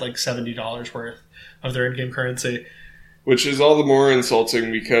think I had like $70 worth of their in-game currency. Which is all the more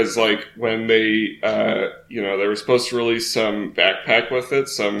insulting because, when they, they were supposed to release some backpack with it,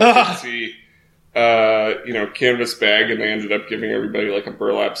 some fancy, canvas bag, and they ended up giving everybody a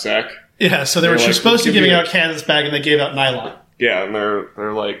burlap sack. Yeah, so they were supposed to be giving out canvas bag, and they gave out nylon. Yeah, and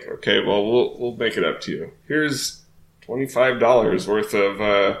they're like, okay, well, we'll make it up to you. Here's $25 worth of,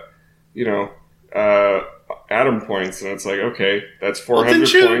 Atom points, and it's like, okay, that's 400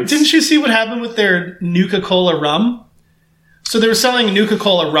 points. Didn't you see what happened with their Nuka-Cola rum? So they were selling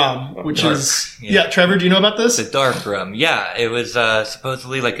Nuka-Cola rum, which dark. Yeah, Trevor, do you know about this? The dark rum. Yeah, it was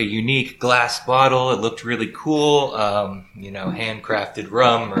supposedly a unique glass bottle. It looked really cool, handcrafted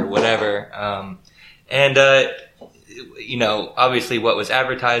rum or whatever. Obviously what was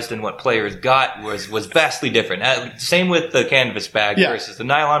advertised and what players got was vastly different. Same with the canvas bag versus the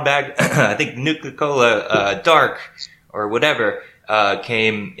nylon bag. I think Nuka-Cola Dark or whatever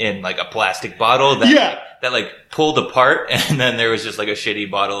came in a plastic bottle that pulled apart, and then there was just a shitty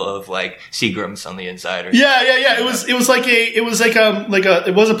bottle of Seagram's on the inside. Or yeah. It was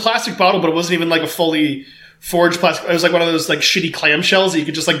a plastic bottle, but it wasn't even a fully forged plastic. It was one of those shitty clamshells that you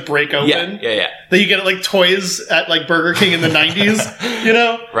could just break open. Yeah. That you get at toys at Burger King in the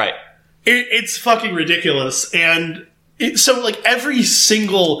 90s. Right. It's fucking ridiculous, and every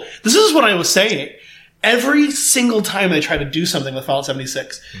single. This is what I was saying. Every single time they try to do something with Fallout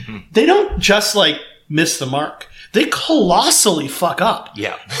 76, they don't just miss the mark. They colossally fuck up.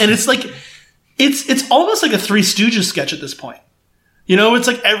 Yeah. And it's it's almost like a Three Stooges sketch at this point. It's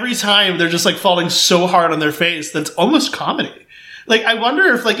every time they're just falling so hard on their face that's almost comedy. I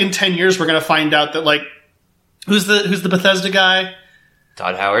wonder if in 10 years we're going to find out that who's the Bethesda guy?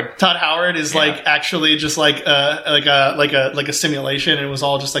 Todd Howard. Todd Howard is actually just a simulation, and it was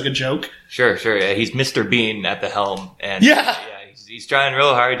all just a joke. Sure. Yeah, he's Mr. Bean at the helm, and he's trying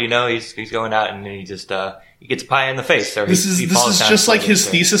real hard. He's going out and he just he gets pie in the face. Or this is just his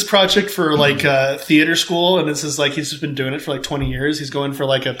thesis project for theater school, and this is he's just been doing it for 20 years. He's going for a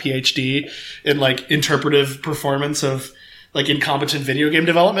PhD in interpretive performance of incompetent video game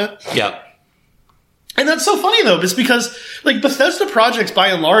development. Yeah. And that's so funny though, just because Bethesda projects by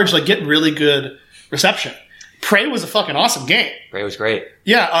and large get really good reception. Prey was a fucking awesome game. Prey was great.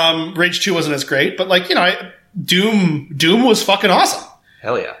 Yeah, Rage 2 wasn't as great, but Doom was fucking awesome.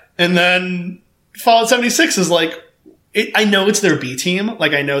 Hell yeah. And then Fallout 76 is I know it's their B team.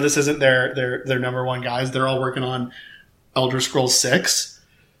 I know this isn't their number one guys. They're all working on Elder Scrolls 6.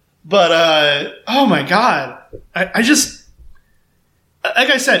 But oh my god, I just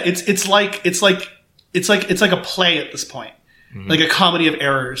I said, it's like a play at this point, like a comedy of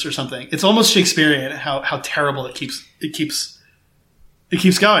errors or something. It's almost Shakespearean how terrible it keeps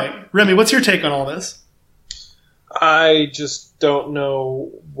going. Remy, what's your take on all this? I just don't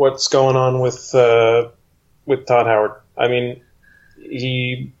know what's going on with Todd Howard. I mean,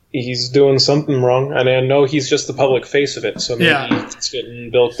 he he's doing something wrong, and I know he's just the public face of it, so maybe it's getting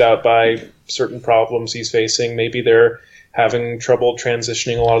bilked out by certain problems he's facing. Maybe they're having trouble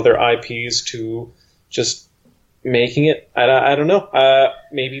transitioning a lot of their IPs to just making it. I don't know.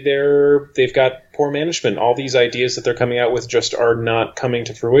 Maybe they've got poor management. All these ideas that they're coming out with just are not coming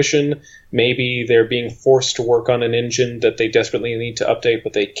to fruition. Maybe they're being forced to work on an engine that they desperately need to update,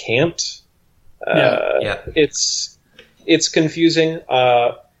 but they can't. It's confusing.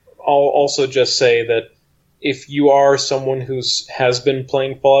 I'll also just say that if you are someone who has been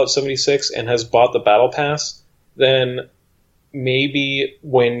playing Fallout 76 and has bought the Battle Pass, then maybe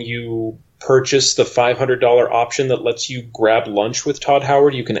when you purchase the $500 option that lets you grab lunch with Todd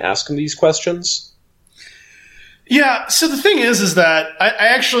Howard, you can ask him these questions. Yeah, so the thing is that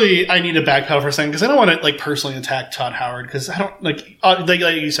I need to backpedal for a second because I don't want to like personally attack Todd Howard because I don't like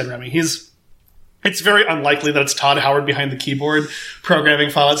you said, Remy. It's very unlikely that it's Todd Howard behind the keyboard programming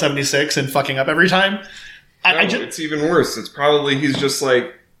Fallout 76 and fucking up every time. It's even worse. It's probably he's just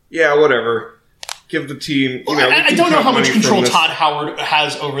like, yeah, whatever. Give the team. I don't know how much control Todd Howard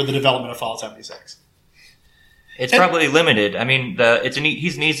has over the development of Fallout 76. It's probably limited. I mean,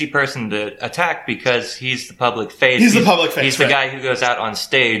 he's an easy person to attack because he's the public face. He's the public face. He's the guy who goes out on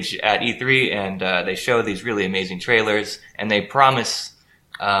stage at E3 and they show these really amazing trailers and they promise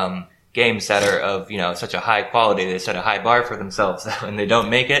games that are of such a high quality. They set a high bar for themselves that when they don't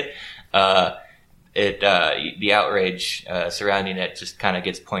make it, the outrage surrounding it just kind of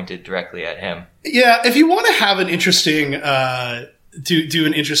gets pointed directly at him. Yeah, if you want to have an interesting do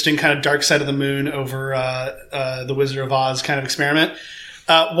an interesting kind of Dark Side of the Moon over the Wizard of Oz kind of experiment,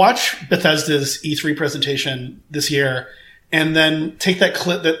 watch Bethesda's E3 presentation this year, and then take that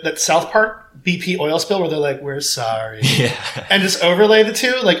clip that South Park BP oil spill where they're like, "We're sorry," and just overlay the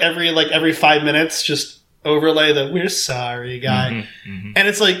two every 5 minutes, just overlay the "We're sorry" guy, and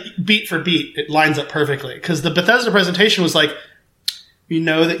it's like beat for beat, it lines up perfectly because the Bethesda presentation was like, "We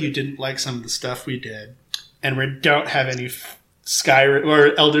know that you didn't like some of the stuff we did, and we don't have any Skyrim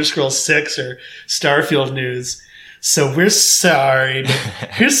or Elder Scrolls 6 or Starfield news, so we're sorry, but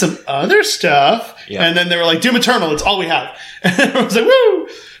here's some other stuff." Yeah. And then they were like, "Doom Eternal, it's all we have." And I was like, "Woo!"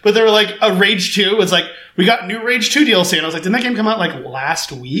 But they were like, "A Rage 2." It's like, "We got new Rage 2 DLC." And I was like, "Didn't that game come out like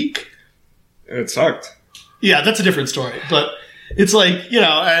last week?" It sucked. Yeah, that's a different story. But it's like,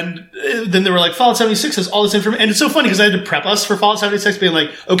 and then they were like, Fallout 76 has all this information. And it's so funny because I had to prep us for Fallout 76 being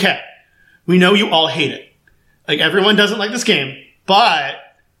like, okay, we know you all hate it. Like, everyone doesn't like this game, but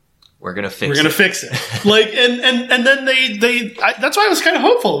we're going to fix it. Like, and then that's why I was kind of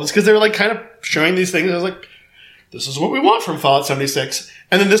hopeful, was because they were like kind of showing these things. I was like, this is what we want from Fallout 76.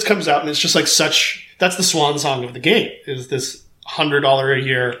 And then this comes out and it's just like that's the swan song of the game, is this $100 a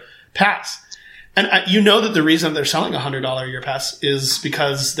year pass. And that the reason they're selling a $100 a year pass is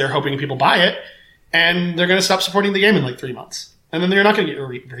because they're hoping people buy it and they're going to stop supporting the game in like 3 months. And then they're not going to get a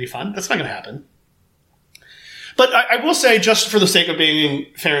refund. That's not going to happen. But I will say, just for the sake of being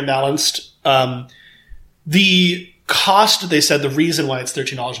fair and balanced, the cost, they said the reason why it's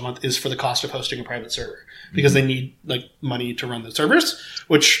 $13 a month is for the cost of hosting a private server. Because they need like money to run the servers,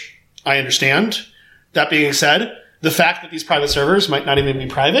 which I understand. That being said, the fact that these private servers might not even be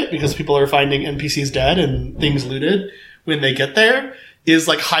private because people are finding NPCs dead and things looted when they get there is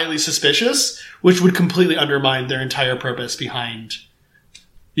like highly suspicious, which would completely undermine their entire purpose behind,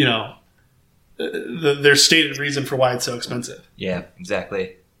 their stated reason for why it's so expensive. Yeah,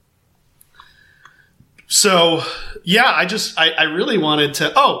 exactly. So, yeah, I really wanted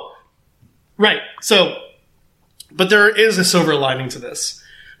to... Oh, right. So, but there is a silver lining to this,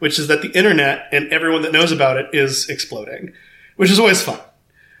 which is that the internet and everyone that knows about it is exploding, which is always fun.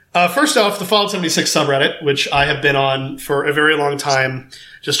 First off, the Fallout 76 subreddit, which I have been on for a very long time,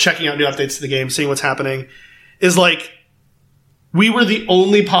 just checking out new updates to the game, seeing what's happening, is like, we were the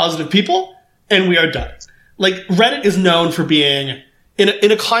only positive people, and we are done. Like, Reddit is known for being,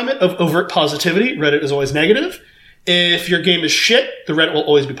 in a climate of overt positivity, Reddit is always negative. If your game is shit, the Reddit will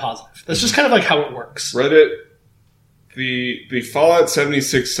always be positive. That's just kind of like how it works. Reddit, the Fallout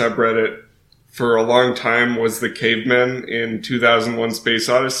 76 subreddit for a long time was the cavemen in 2001 Space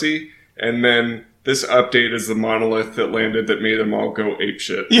Odyssey, and then this update is the monolith that landed that made them all go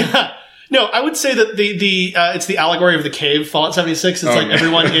apeshit. Yeah. No, I would say that it's the allegory of the cave, Fallout 76. It's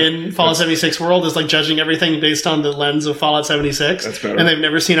everyone in Fallout 76 world is like judging everything based on the lens of Fallout 76. That's better. And they've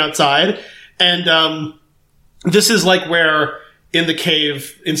never seen outside. And this is like where in the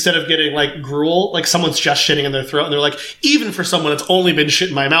cave, instead of getting like gruel, like someone's just shitting in their throat and they're like, even for someone that's only been shit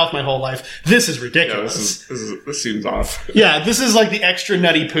in my mouth my whole life, this is ridiculous. Yeah, this seems off. Yeah, this is like the extra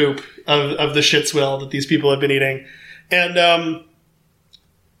nutty poop of the shit swill that these people have been eating. And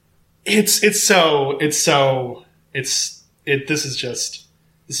This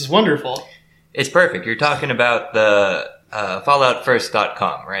is wonderful. It's perfect. You're talking about the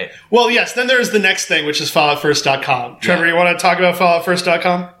FalloutFirst.com, right? Well, yes. Then there's the next thing, which is FalloutFirst.com. Trevor, you want to talk about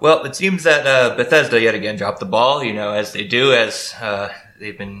FalloutFirst.com? Well, it seems that Bethesda yet again dropped the ball. As they do, as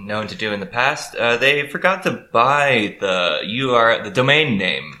they've been known to do in the past. They forgot to buy the domain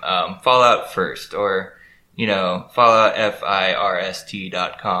name Fallout First, or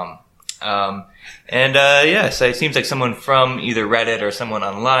FalloutFirst.com. So it seems like someone from either Reddit or someone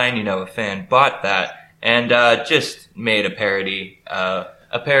online, a fan, bought that and just made a parody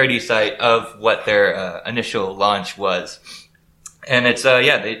site of what their initial launch was. And it's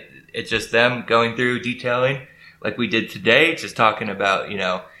it's just them going through detailing like we did today, just talking about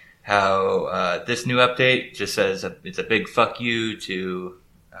how this new update just says it's a big fuck you to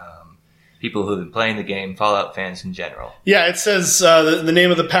people who've been playing the game, Fallout fans in general. Yeah, it says the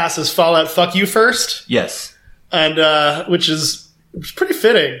name of the pass is Fallout Fuck You First. Yes. And which is pretty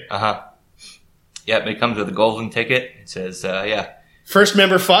fitting. Uh-huh. Yep, it comes with a golden ticket. It says, First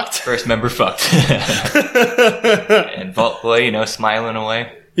member fucked. First member fucked. And Vault Boy, smiling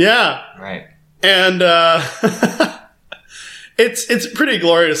away. Yeah. Right. And it's pretty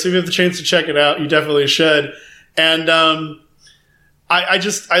glorious. If you have the chance to check it out, you definitely should. And I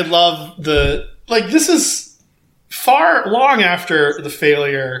love this is long after the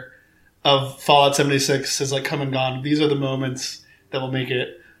failure of Fallout 76 has come and gone. These are the moments that will make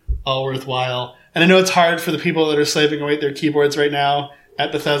it all worthwhile. And I know it's hard for the people that are slaving away at their keyboards right now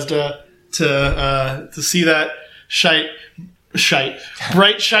at Bethesda to see that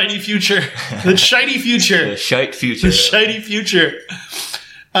bright, shiny future. The shiny future. The shite future. The shiny future.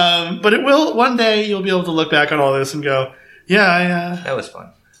 But it will, one day you'll be able to look back on all this and go, yeah, that was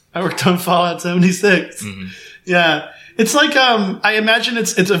fun. I worked on Fallout 76. Mm-hmm. Yeah. It's like, I imagine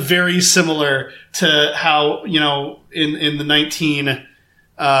it's a very similar to how, in the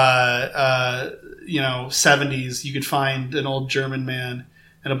 70s, you could find an old German man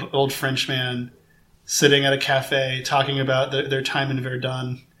and an old French man sitting at a cafe talking about their time in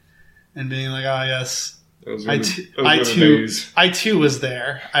Verdun and being like, oh, yes, I too was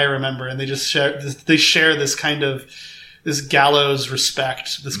there. I remember. And they just share this kind of this gallows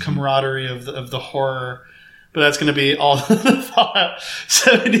respect, this camaraderie of the horror. But that's going to be all the Fallout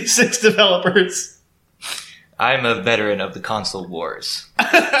 76 developers. I'm a veteran of the console wars.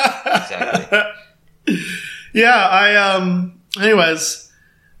 Exactly. Yeah, anyways,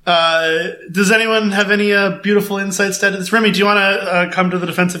 does anyone have any beautiful insights to this? Remy, do you want to come to the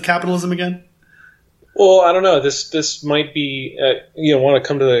defense of capitalism again? Well, I don't know. This might be, want to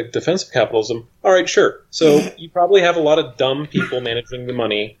come to the defense of capitalism. All right, sure. So you probably have a lot of dumb people managing the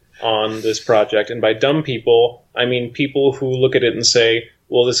money on this project. And by dumb people, I mean people who look at it and say,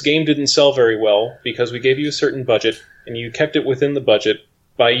 well, this game didn't sell very well because we gave you a certain budget and you kept it within the budget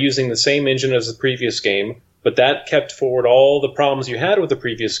by using the same engine as the previous game, but that kept forward all the problems you had with the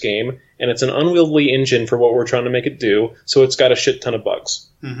previous game, and it's an unwieldy engine for what we're trying to make it do, so it's got a shit ton of bugs.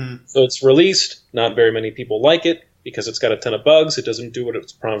 Mm-hmm. So it's released, not very many people like it because it's got a ton of bugs, it doesn't do what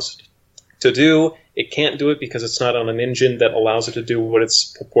it's promised to do, it can't do it because it's not on an engine that allows it to do what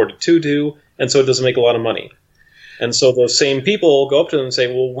it's purported to do, and so it doesn't make a lot of money. And so those same people go up to them and say,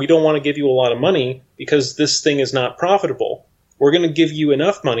 well, we don't want to give you a lot of money because this thing is not profitable. We're going to give you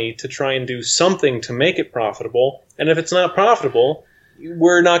enough money to try and do something to make it profitable. And if it's not profitable,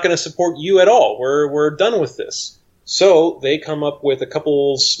 we're not going to support you at all. We're done with this. So they come up with a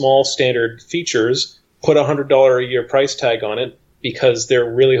couple small standard features, put a $100 a year price tag on it because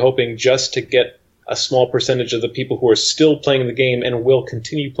they're really hoping just to get a small percentage of the people who are still playing the game and will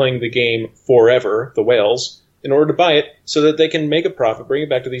continue playing the game forever, the whales, in order to buy it so that they can make a profit, bring it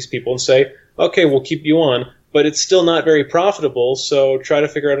back to these people and say, okay, we'll keep you on, but it's still not very profitable, so try to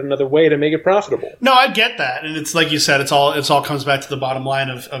figure out another way to make it profitable. No, I get that. And it's like you said, it's all comes back to the bottom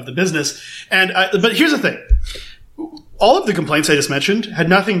line of the business. And but here's the thing. All of the complaints I just mentioned had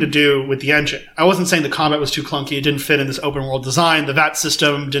nothing to do with the engine. I wasn't saying the combat was too clunky. It didn't fit in this open world design. The VAT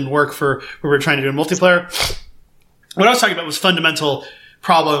system didn't work for what we were trying to do in multiplayer. What I was talking about was fundamental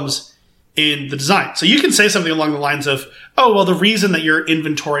problems in the design. So you can say something along the lines of, oh, well, the reason that your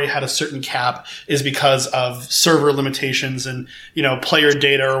inventory had a certain cap is because of server limitations and, player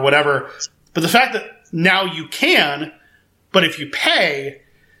data or whatever. But the fact that now you can, but if you pay,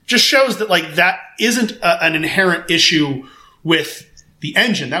 just shows that that isn't an inherent issue with the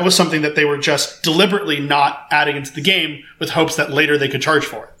engine. That was something that they were just deliberately not adding into the game with hopes that later they could charge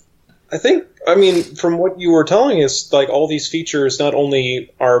for it. I mean, from what you were telling us, like all these features not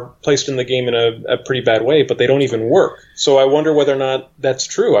only are placed in the game in a pretty bad way, but they don't even work. So I wonder whether or not that's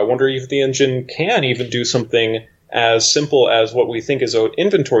true. I wonder if the engine can even do something as simple as what we think is an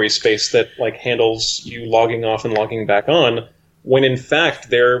inventory space that like handles you logging off and logging back on, when in fact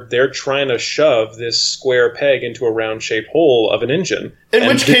they're trying to shove this square peg into a round-shaped hole of an engine. In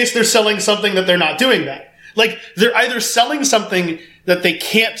which case they're selling something that they're not doing that. Like, they're either selling something that they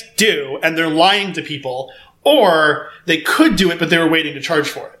can't do and they're lying to people, or they could do it but they were waiting to charge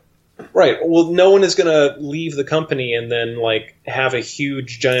for it. Right. Well, no one is going to leave the company and then like have a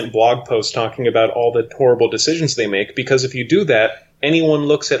huge giant blog post talking about all the horrible decisions they make, because if you do that, anyone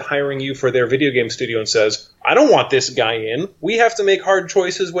looks at hiring you for their video game studio and says, I don't want this guy in. We have to make hard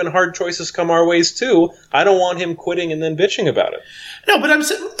choices when hard choices come our ways too. I don't want him quitting and then bitching about it. No, but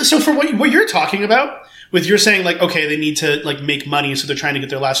so for what you're talking about, with you're saying like, okay, they need to like make money, so they're trying to get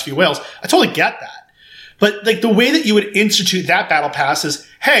their last few whales. I totally get that. But like the way that you would institute that battle pass is,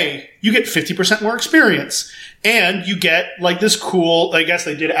 hey, you get 50% more experience, and you get like this cool. I guess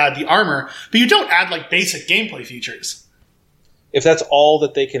they did add the armor, but you don't add like basic gameplay features. If that's all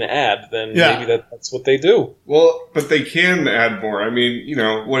that they can add, then maybe that's what they do. Well, but they can add more. I mean, you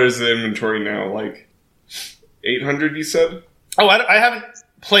know, what is the inventory now? Like 800, you said? Oh, I haven't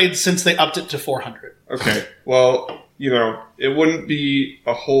played since they upped it to 400. Okay, well, you know, it wouldn't be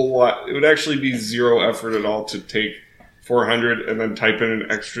a whole lot. It would actually be zero effort at all to take 400 and then type in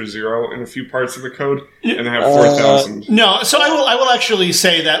an extra 0 in a few parts of the code and have 4,000. No, so I will actually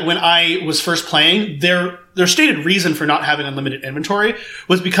say that when I was first playing, their stated reason for not having unlimited inventory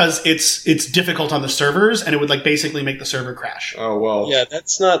was because it's difficult on the servers, and it would like basically make the server crash. Oh, well. Yeah,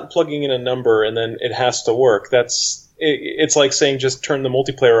 that's not plugging in a number and then it has to work. It's like saying just turn the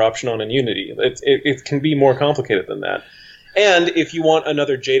multiplayer option on in Unity. It can be more complicated than that. And if you want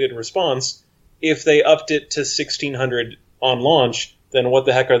another jaded response, if they upped it to 1600 on launch, then what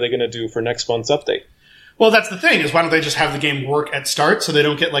the heck are they going to do for next month's update? Well, that's the thing, is why don't they just have the game work at start so they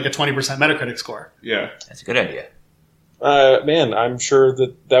don't get like a 20% Metacritic score? Yeah. That's a good idea. Man, I'm sure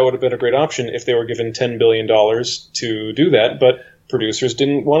that would have been a great option if they were given $10 billion to do that, but producers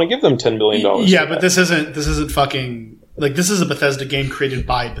didn't want to give them $10 billion. Yeah, but this isn't fucking... Like, this is a Bethesda game created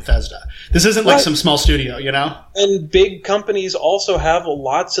by Bethesda. This isn't like some small studio, you know? And big companies also have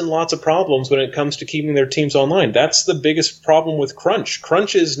lots and lots of problems when it comes to keeping their teams online. That's the biggest problem with Crunch.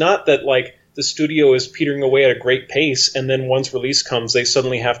 Crunch is not that, like, the studio is petering away at a great pace, and then once release comes, they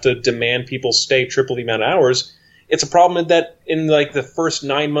suddenly have to demand people stay triple the amount of hours. It's a problem that in, like, the first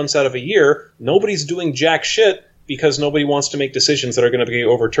 9 months out of a year, nobody's doing jack shit because nobody wants to make decisions that are going to be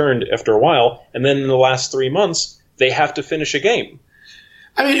overturned after a while. And then in the last 3 months, they have to finish a game.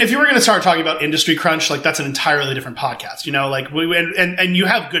 I mean, if you were going to start talking about industry crunch, like that's an entirely different podcast, you know, like and you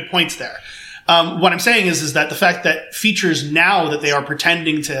have good points there. What I'm saying is that the fact that features now that they are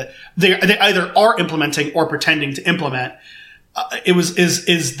pretending to, they either are implementing or pretending to implement,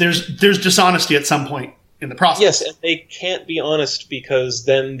 there's dishonesty at some point in the process. Yes, and they can't be honest because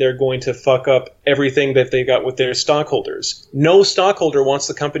then they're going to fuck up everything that they got with their stockholders. No stockholder wants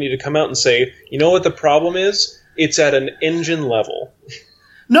the company to come out and say, you know what the problem is? It's at an engine level.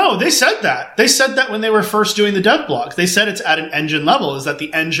 No, they said that. They said that when they were first doing the dev blog. They said it's at an engine level, is that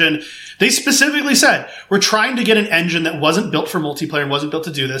the engine, they specifically said, we're trying to get an engine that wasn't built for multiplayer and wasn't built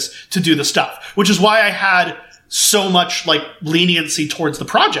to do this, to do the stuff. Which is why I had so much, like, leniency towards the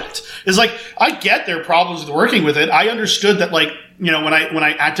project. Is like, I get their problems with working with it. I understood that, like, you know, when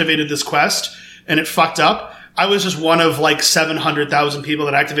I activated this quest and it fucked up, I was just one of like 700,000 people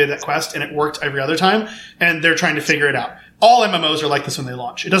that activated that quest, and it worked every other time, and they're trying to figure it out. All MMOs are like this when they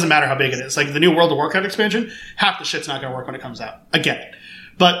launch. It doesn't matter how big it is. Like the new World of Warcraft expansion, half the shit's not going to work when it comes out. I get it.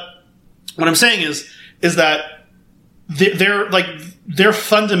 But what I'm saying is that their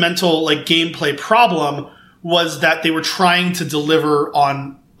fundamental like gameplay problem was that they were trying to deliver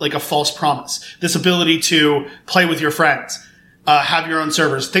on like a false promise. This ability to play with your friends. Have your own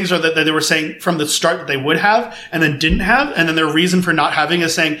servers. Things are that they were saying from the start that they would have and then didn't have. And then their reason for not having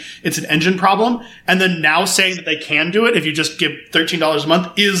is saying it's an engine problem. And then now saying that they can do it if you just give $13 a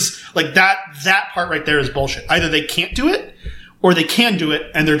month is like that part right there is bullshit. Either they can't do it or they can do it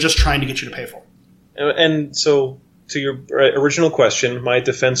and they're just trying to get you to pay for it. And so to your original question, my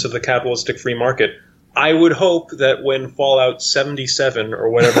defense of the capitalistic free market, I would hope that when Fallout 77 or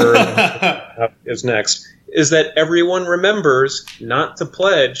whatever is next, is that everyone remembers not to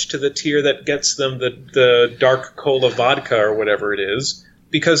pledge to the tier that gets them the dark cola vodka or whatever it is,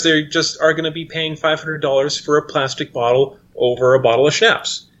 because they just are going to be paying $500 for a plastic bottle over a bottle of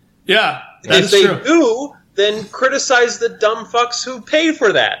schnapps. Yeah, if they do, then criticize the dumb fucks who pay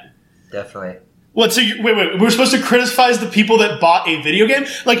for that. Definitely. What? So wait. We're supposed to criticize the people that bought a video game?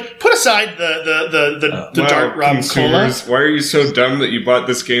 Like, put aside the Dark Rum Cola. Why are you so dumb that you bought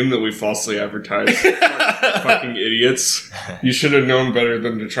this game that we falsely advertised? Fucking idiots! You should have known better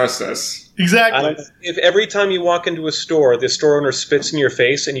than to trust us. Exactly. If every time you walk into a store, the store owner spits in your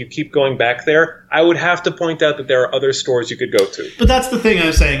face and you keep going back there, I would have to point out that there are other stores you could go to. But that's the thing I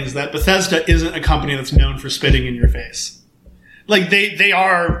was saying, is that Bethesda isn't a company that's known for spitting in your face. Like, they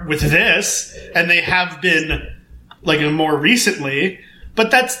are with this, and they have been, like, more recently, but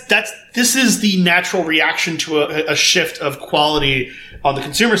this is the natural reaction to a shift of quality on the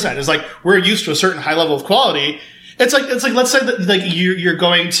consumer side. It's like, we're used to a certain high level of quality. It's like let's say that, like, you're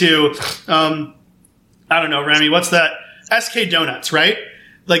going to, I don't know, Remy, what's that? SK Donuts, right?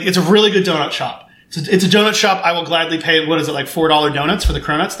 Like, it's a really good donut shop. It's a donut shop. I will gladly pay, what is it, like $4 donuts for the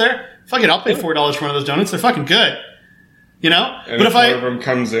Cronuts there? Fuck it, I'll pay $4 for one of those donuts. They're fucking good. You know? And but if one of them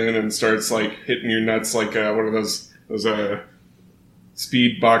comes in and starts, like, hitting your nuts like one of those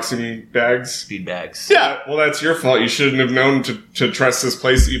speed boxing bags. Speed bags. Yeah. Well, that's your fault. You shouldn't have known to trust this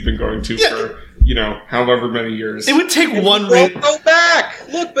place that you've been going to for, however many years. It would take one Go back!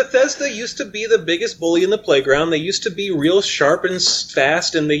 Look, Bethesda used to be the biggest bully in the playground. They used to be real sharp and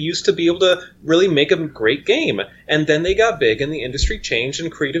fast, and they used to be able to really make a great game. And then they got big, and the industry changed,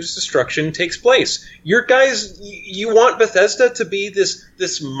 and creative destruction takes place. Your guys, you want Bethesda to be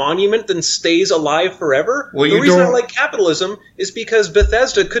this monument that stays alive forever? Well, the reason I like capitalism is because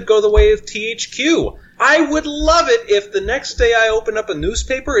Bethesda could go the way of THQ. I would love it if the next day I open up a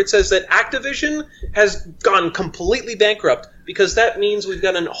newspaper, it says that Activision has gone completely bankrupt, because that means we've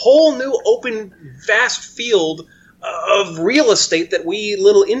got a whole new open, vast field of real estate that we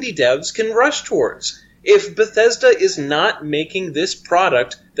little indie devs can rush towards. If Bethesda is not making this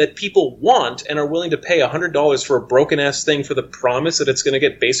product that people want and are willing to pay $100 for a broken-ass thing for the promise that it's going to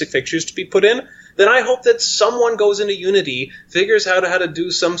get basic fixtures to be put in, then I hope that someone goes into Unity, figures out how to do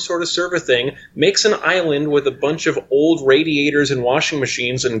some sort of server thing, makes an island with a bunch of old radiators and washing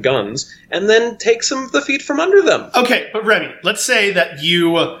machines and guns, and then takes some of the feet from under them. Okay, but Remy, let's say that you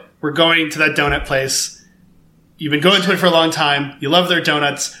were going to that donut place. You've been going to it for a long time. You love their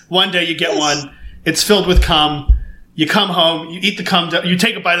donuts. One day you get one. It's filled with cum. You come home. You eat the cum. You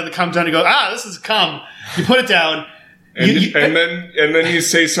take a bite of the cum down and go, this is cum. You put it down. And then you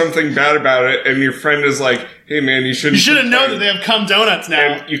say something bad about it, and your friend is like, "Hey, man, you should have known that they have cum donuts now."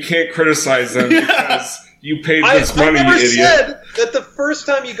 And you can't criticize them because you paid this money, I never you idiot. said that the first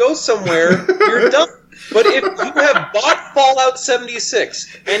time you go somewhere, you're done. But if you have bought Fallout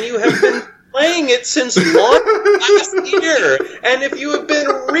 76 and you have been playing it since last year, and if you have been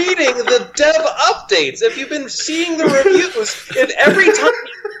reading the dev updates, if you've been seeing the reviews, if every time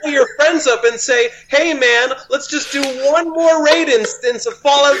you pull your friends up and say, "Hey man, let's just do one more raid instance of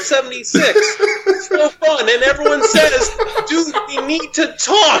Fallout 76. It's so fun," and everyone says, "Dude, we need to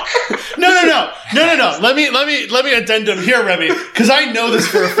talk." No. Let me addendum here, Remy, because I know this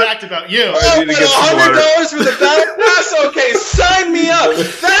for a fact about you. Oh, but $100 for the battle pass? Okay, sign me up.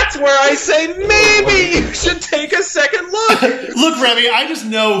 That's where I say maybe you should take a second look. Look, Remy, I just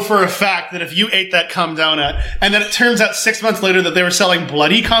know for a fact that if you ate that cum donut, and then it turns out 6 months later that they were selling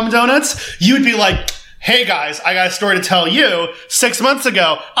bloody cum donuts, you'd be like, "Hey guys, I got a story to tell you. 6 months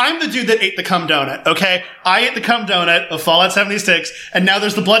ago, I'm the dude that ate the cum donut, okay? I ate the cum donut of Fallout 76, and now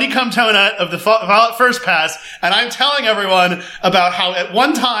there's the bloody cum donut of the Fallout First Pass, and I'm telling everyone about how at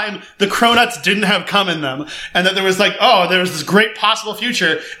one time the Cronuts didn't have cum in them, and that there was there was this great possible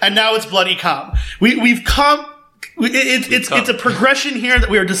future, and now it's bloody cum. We've come... It's a progression here that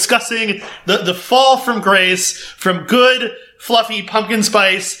we are discussing the fall from grace, from good, fluffy pumpkin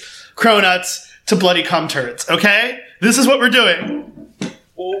spice Cronuts to bloody cum turds, okay? This is what we're doing.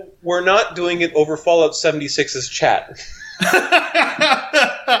 Well, we're not doing it over Fallout 76's chat.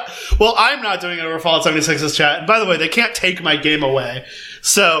 Well, I'm not doing it over Fallout 76's chat. And by the way, they can't take my game away.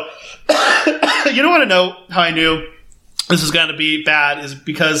 So, you don't want to know how I knew this was going to be bad is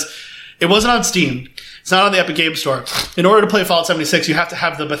because it wasn't on Steam. It's not on the Epic Game Store. In order to play Fallout 76, you have to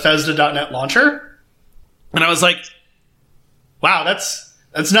have the Bethesda.net launcher. And I was like, wow, that's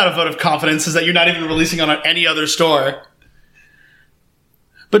not a vote of confidence, is that you're not even releasing it on any other store.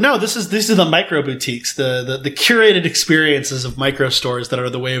 But no, these are the micro boutiques, the curated experiences of micro stores that are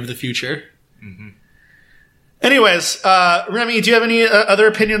the way of the future. Mm-hmm. Anyways, Remy, do you have any other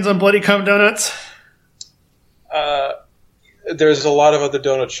opinions on bloody cum donuts? There's a lot of other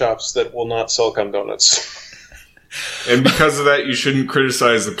donut shops that will not sell cum donuts. And because of that, you shouldn't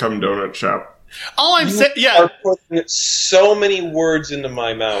criticize the cum donut shop. All I'm saying, You are putting so many words into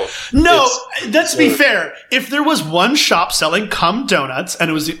my mouth. No, let's be fair. If there was one shop selling Cum Donuts, and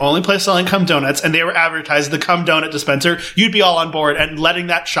it was the only place selling Cum Donuts, and they were advertising the Cum Donut dispenser, you'd be all on board and letting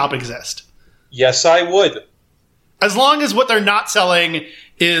that shop exist. Yes, I would. As long as what they're not selling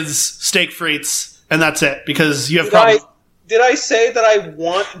is steak frites, and that's it, because you have problems. Did I say that I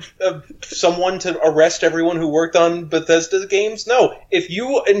want someone to arrest everyone who worked on Bethesda games? No. If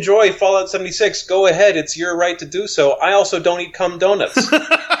you enjoy Fallout 76, go ahead. It's your right to do so. I also don't eat Cum Donuts.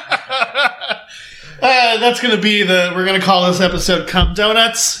 That's going to be we're going to call this episode Cum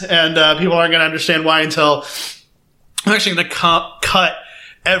Donuts, and people aren't going to understand why until I'm actually going to cut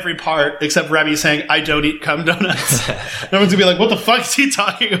every part except Remy saying, I don't eat Cum Donuts. Everyone's going to be like, what the fuck is he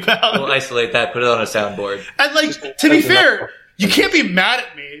talking about? We'll isolate that, put it on a soundboard. And, like, to be fair, you can't be mad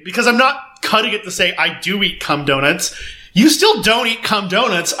at me because I'm not cutting it to say I do eat Cum Donuts. You still don't eat Cum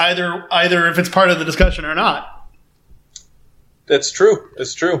Donuts either if it's part of the discussion or not. That's true.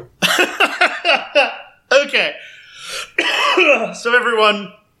 That's true. Okay. So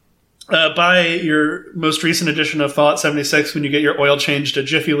everyone, buy your most recent edition of Fallout 76 when you get your oil changed at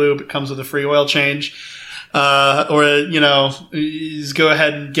Jiffy Lube. It comes with a free oil change. Or, just go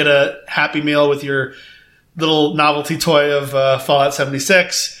ahead and get a Happy Meal with your little novelty toy of Fallout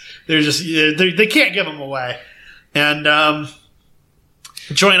 76. They can't give them away. And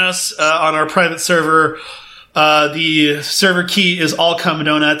join us on our private server. The server key is all Cum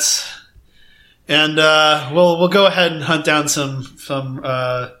Donuts. And we'll go ahead and hunt down some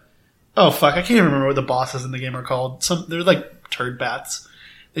oh fuck, I can't even remember what the bosses in the game are called. They're like turd bats.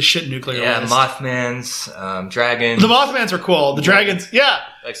 They shit nuclear waste. Mothmans, dragons. The Mothmans are cool. The dragons, yeah.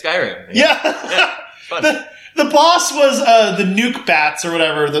 Like Skyrim. Yeah. Fun. The boss was the nuke bats or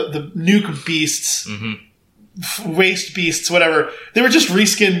whatever, the nuke beasts. Mm-hmm. Waste beasts, whatever. They were just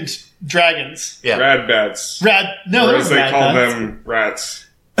reskinned dragons. Yeah. Rad bats. Or as they call them, rats.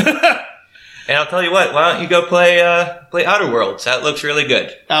 And I'll tell you what, why don't you go play Outer Worlds? That looks really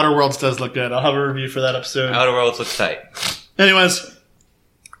good. Outer Worlds does look good. I'll have a review for that episode. Outer Worlds looks tight. Anyways,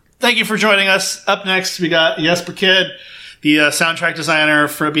 thank you for joining us. Up next, we got Jesper Kyd, the soundtrack designer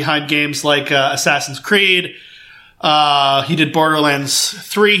for behind games like Assassin's Creed. He did Borderlands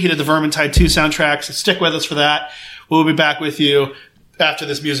 3. He did the Vermintide 2 soundtracks. So stick with us for that. We'll be back with you after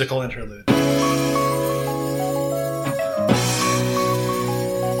this musical interlude.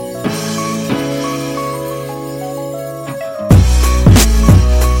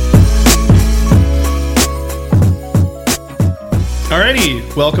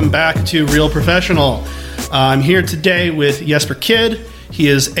 Alrighty, welcome back to Real Professional. I'm here today with Jesper Kyd. He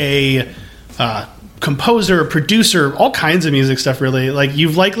is a composer, producer, all kinds of music stuff, really. Like,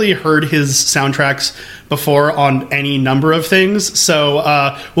 you've likely heard his soundtracks before on any number of things,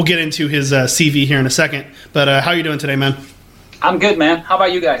 so we'll get into his CV here in a second. But how are you doing today, man? I'm good, man. How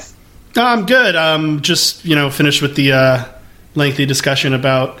about you guys? I'm good. Just, finished with the lengthy discussion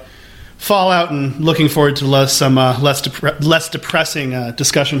about Fallout and looking forward to some less depressing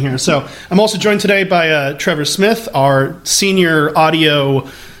discussion here. So I'm also joined today by Trevor Smith, our senior audio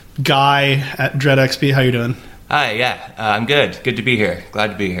guy at Dread XP. How you doing? Hi, yeah. I'm good. Good to be here. Glad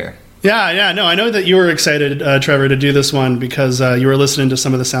to be here. Yeah. No, I know that you were excited, Trevor, to do this one because you were listening to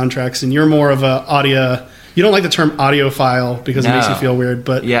some of the soundtracks, and you're more of a audio. You don't like the term audiophile because it makes you feel weird,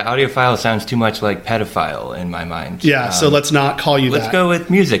 but yeah, audiophile sounds too much like pedophile in my mind. Yeah, so let's not call you let's that. Let's go with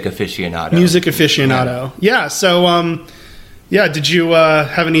music aficionado. Music aficionado. Yeah. So, did you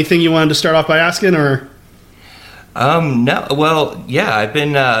have anything you wanted to start off by asking, or? No. Well, yeah, I've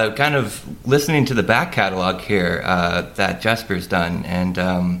been kind of listening to the back catalog here that Jesper's done,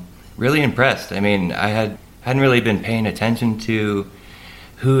 and really impressed. I mean, I hadn't really been paying attention to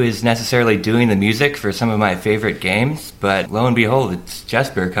who is necessarily doing the music for some of my favorite games, but lo and behold, it's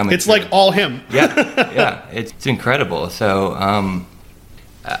Jesper coming. It's like all him. Yeah, it's incredible. So,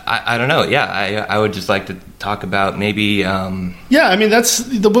 I don't know. Yeah, I would just like to talk about maybe. Yeah, I mean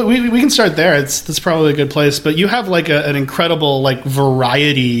we can start there. That's probably a good place. But you have like an incredible like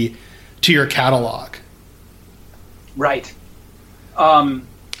variety to your catalog. Right.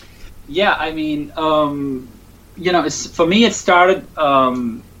 Yeah, I mean. For me, it started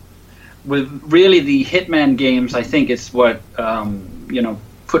with really the Hitman games. I think it's what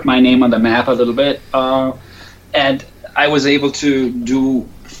put my name on the map a little bit, and I was able to do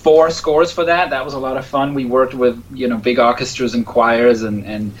 4 scores for that. That was a lot of fun. We worked with big orchestras and choirs,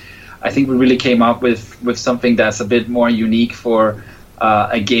 and I think we really came up with something that's a bit more unique for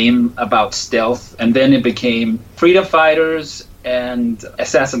a game about stealth. And then it became Freedom Fighters and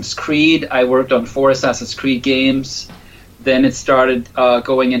Assassin's Creed. I worked on 4 Assassin's Creed games, Then it started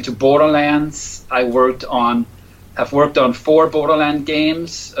going into Borderlands. Have worked on 4 Borderland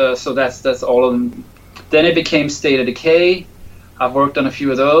games, so that's all of them. Then it became State of Decay. I've worked on a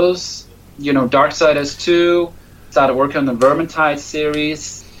few of those. Darksiders 2. Started working on the Vermintide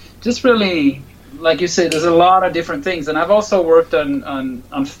series. Just really, like you said, there's a lot of different things. And I've also worked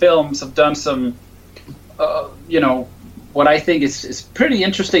on films. I've done some, what I think is pretty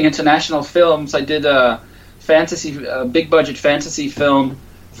interesting international films. I did a big budget fantasy film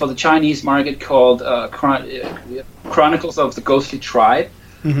for the Chinese market called Chronicles of the Ghostly Tribe.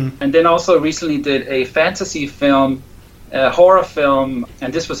 Mm-hmm. And then also recently did a fantasy film, a horror film,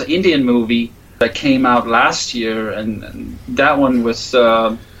 and this was an Indian movie that came out last year, and that one was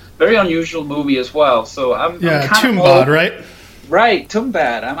a very unusual movie as well. So I'm Tumbad, right? Right,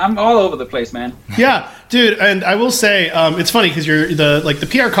 Tumbad. I'm all over the place, man. Yeah, dude, and I will say it's funny because you're the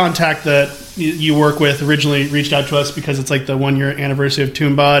PR contact that you work with originally reached out to us because it's like the 1-year anniversary of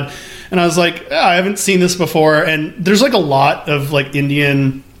Tumbad, and I was like, I haven't seen this before, and there's like a lot of like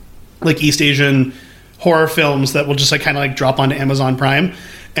Indian, like East Asian horror films that will just like kind of like drop onto Amazon Prime,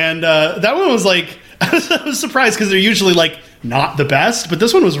 and that one was like I was surprised because they're usually like not the best, but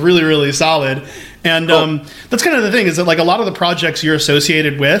this one was really, really solid. And that's kind of the thing, is that like a lot of the projects you're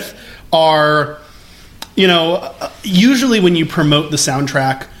associated with are, usually when you promote the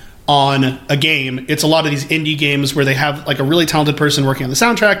soundtrack on a game, it's a lot of these indie games where they have like a really talented person working on the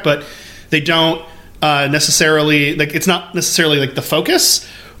soundtrack, but they don't necessarily, like, it's not necessarily like the focus.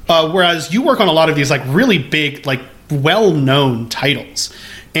 Whereas you work on a lot of these like really big, like well-known titles.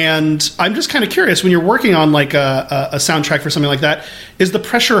 And I'm just kind of curious, when you're working on like a soundtrack for something like that, is the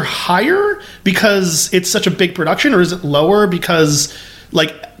pressure higher because it's such a big production, or is it lower because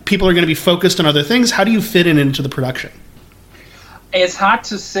like people are going to be focused on other things? How do you fit into the production? It's hard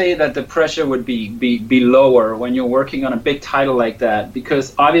to say that the pressure would be lower when you're working on a big title like that,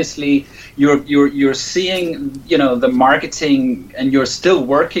 because obviously you're seeing the marketing, and you're still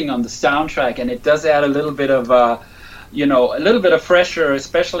working on the soundtrack, and it does add a little bit of a little bit of pressure,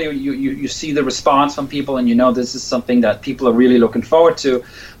 especially you see the response from people, and this is something that people are really looking forward to.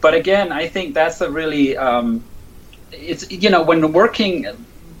 But again, I think that's a really it's when working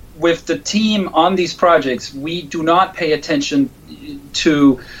with the team on these projects, we do not pay attention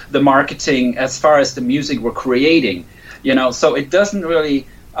to the marketing as far as the music we're creating, so it doesn't really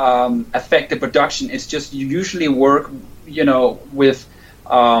affect the production. It's just you usually work with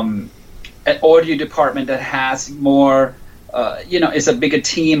an audio department that has more is a bigger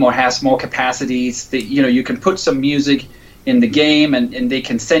team or has more capacities. That you can put some music in the game, and they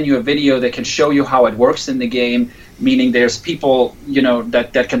can send you a video that can show you how it works in the game, meaning there's people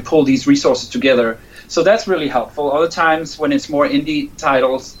that can pull these resources together. So that's really helpful. Other times when it's more indie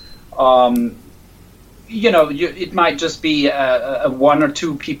titles, it might just be a 1 or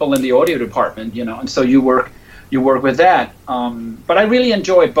 2 people in the audio department, and so you work with that. But I really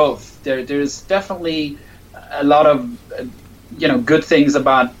enjoy both. There's definitely a lot of good things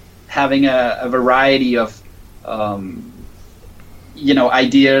about having a variety of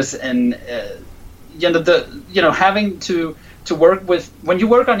ideas, and having to work with, when you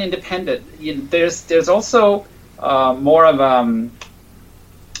work on independent, there's also more of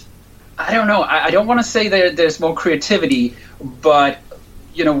I don't know, I don't want to say there's more creativity, but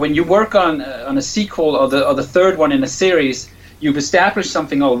when you work on a sequel or the third one in a series, you've established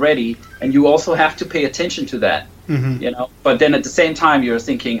something already, and you also have to pay attention to that. Mm-hmm. But then at the same time, you're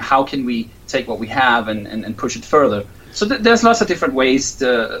thinking, how can we take what we have and push it further? So there's lots of different ways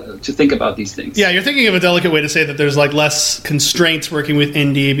to think about these things. Yeah, you're thinking of a delicate way to say that there's like less constraints working with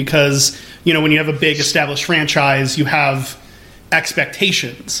indie, because when you have a big established franchise, you have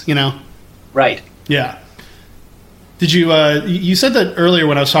expectations. Right. Yeah. Did you you said that earlier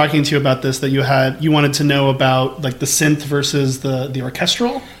when I was talking to you about this, that you wanted to know about like the synth versus the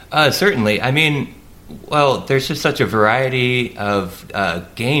orchestral? Certainly. I mean, well, there's just such a variety of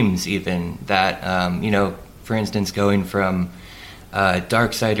games even that for instance, going from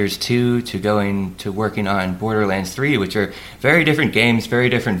Darksiders 2 to going to working on Borderlands 3, which are very different games, very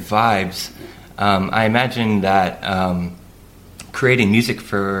different vibes. I imagine that creating music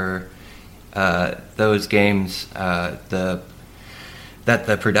for those games, the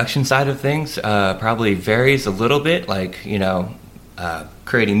production side of things probably varies a little bit. Like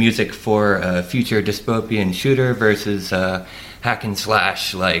creating music for a future dystopian shooter versus hack and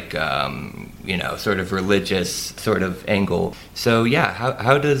slash, like sort of religious sort of angle. So yeah,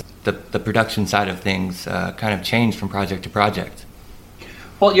 how does the production side of things kind of change from project to project?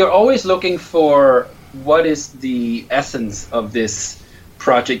 Well, you're always looking for what is the essence of this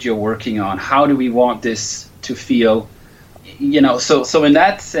project you're working on. How do we want this to feel? So in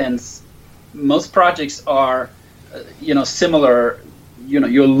that sense, most projects are, similar.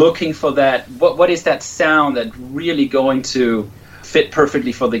 You're looking for that. What is that sound that really going to fit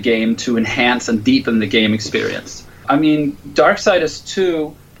perfectly for the game to enhance and deepen the game experience? I mean, Darksiders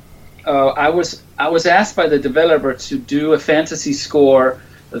 2. I was asked by the developer to do a fantasy score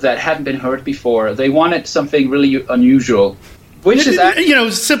that hadn't been heard before. They wanted something really unusual, which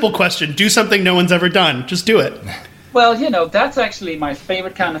is simple question. Do something no one's ever done. Just do it. Well, that's actually my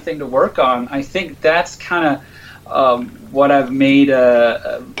favorite kind of thing to work on. I think that's kind of what I've made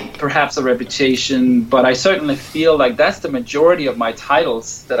perhaps a reputation, but I certainly feel like that's the majority of my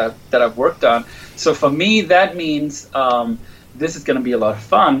titles that I've worked on. So for me, that means this is going to be a lot of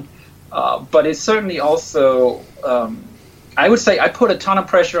fun. But it's certainly also, I would say I put a ton of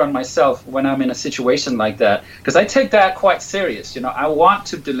pressure on myself when I'm in a situation like that, because I take that quite serious. I want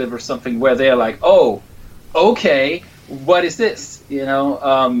to deliver something where they're like, oh, okay, what is this?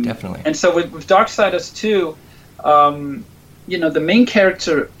 Definitely. And so with Darksiders 2, the main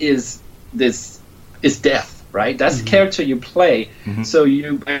character is death, right? That's the character you play. Mm-hmm. So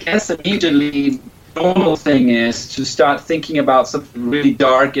I guess immediately, normal thing is to start thinking about something really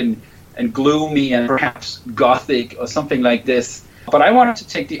dark and gloomy and perhaps gothic or something like this. But I wanted to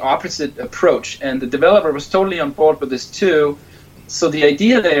take the opposite approach, and the developer was totally on board with this too. So the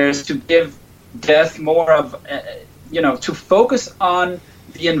idea there is to give death more of, to focus on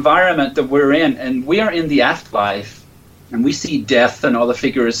the environment that we're in. And we are in the afterlife, and we see death and all the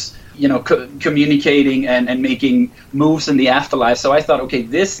figures, communicating and making moves in the afterlife. So I thought, okay,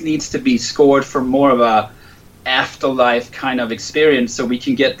 this needs to be scored for more of a afterlife kind of experience, so we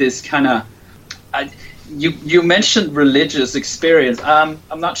can get this kind of you mentioned religious experience. I'm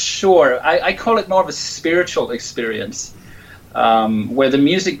not sure. I call it more of a spiritual experience, where the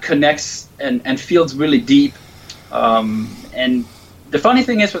music connects and feels really deep. And the funny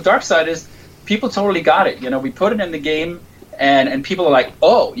thing is with Darksiders, people totally got it. We put it in the game, and people are like,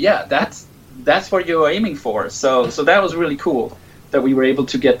 oh yeah, that's what you're aiming for. So that was really cool that we were able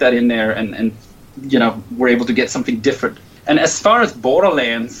to get that in there, and we're able to get something different. And as far as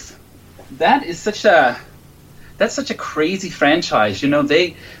Borderlands, that's such a crazy franchise.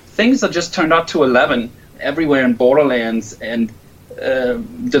 Things are just turned up to 11 everywhere in Borderlands, and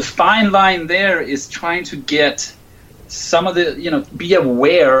the fine line there is trying to get some of the, be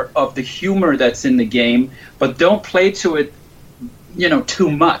aware of the humor that's in the game, but don't play to it, too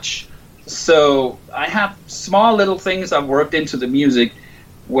much. So I have small little things I've worked into the music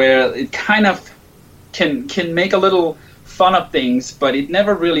where it kind of can make a little fun of things, but it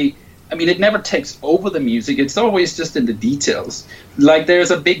never really, it never takes over the music. It's always just in the details. Like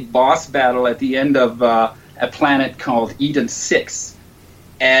there's a big boss battle at the end of a planet called Eden 6,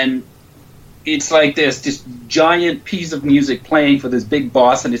 and it's like there's this giant piece of music playing for this big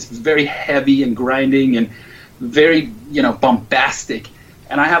boss, and it's very heavy and grinding and very, bombastic.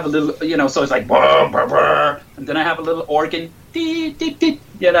 And I have a little, so it's like, brr, brr, brr, and then I have a little organ, dee, dee, dee,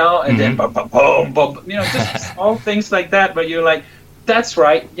 and then boom, boom, boom, just all things like that. But you're like, that's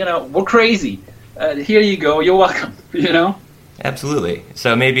right, we're crazy. Here you go, you're welcome, Absolutely.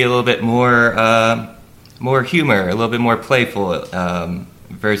 So maybe a little bit more humor, a little bit more playful,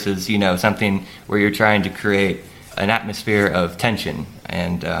 versus something where you're trying to create an atmosphere of tension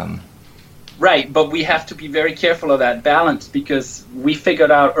and. Right, but we have to be very careful of that balance, because we figured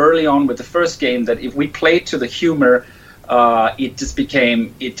out early on with the first game that if we played to the humor, it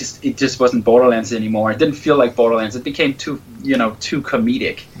just wasn't Borderlands anymore. It didn't feel like Borderlands. It became too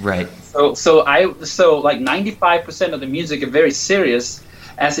comedic. Right. So like 95% of the music is very serious,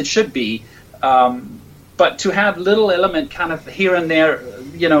 as it should be. But to have little element kind of here and there,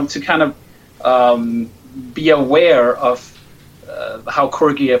 to kind of be aware of how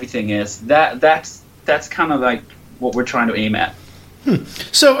quirky everything is. That's kind of like what we're trying to aim at.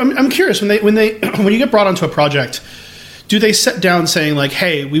 So I'm curious, when you get brought onto a project, do they sit down saying like,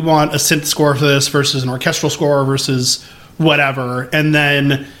 hey, we want a synth score for this versus an orchestral score versus whatever, and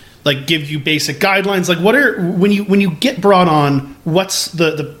then like give you basic guidelines? Like when you get brought on, what's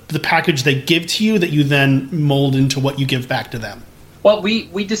the package they give to you that you then mold into what you give back to them? Well,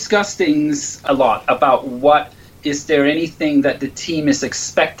 we discuss things a lot about what. Is there anything that the team is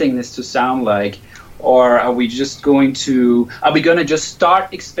expecting this to sound like, or are we going to just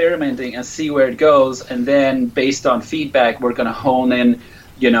start experimenting and see where it goes, and then based on feedback we're going to hone in,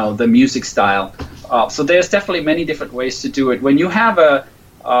 the music style. So there's definitely many different ways to do it. When you have a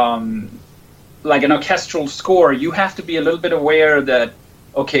like an orchestral score, you have to be a little bit aware that,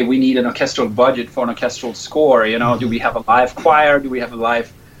 okay, we need an orchestral budget for an orchestral score. Do we have a live choir? Do we have a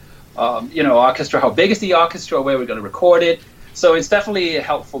live orchestra. How big is the orchestra? Where we're going to record it? So it's definitely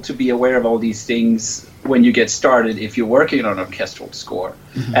helpful to be aware of all these things when you get started if you're working on an orchestral score.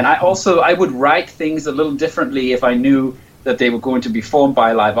 Mm-hmm. And I would write things a little differently if I knew that they were going to be formed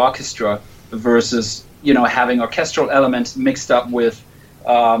by a live orchestra versus having orchestral elements mixed up with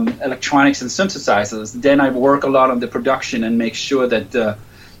electronics and synthesizers. Then I work a lot on the production and make sure that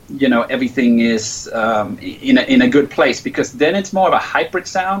everything is in a good place, because then it's more of a hybrid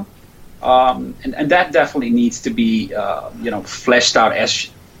sound. And that definitely needs to be, fleshed out as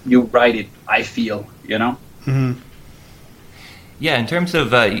you write it, I feel, Mm-hmm. Yeah, in terms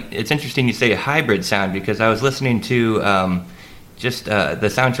of, it's interesting you say a hybrid sound, because I was listening to the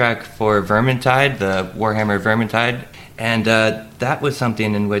soundtrack for Vermintide, the Warhammer Vermintide, and that was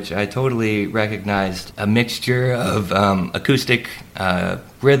something in which I totally recognized a mixture of acoustic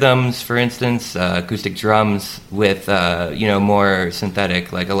rhythms, for instance, acoustic drums with, more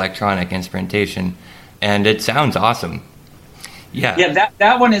synthetic, like electronic instrumentation, and it sounds awesome. Yeah,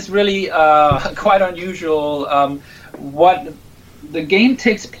 that one is really quite unusual. What the game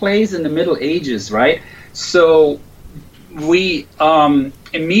takes place in the Middle Ages, right? So we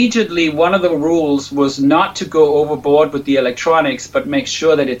immediately, one of the rules was not to go overboard with the electronics, but make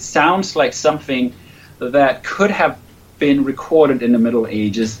sure that it sounds like something that could have been recorded in the Middle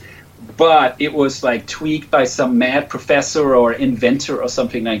Ages, but it was like tweaked by some mad professor or inventor or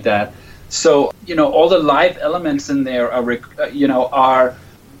something like that. So all the live elements in there are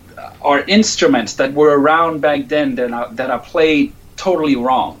instruments that were around back then that are played totally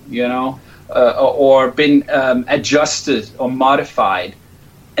wrong, or been adjusted or modified,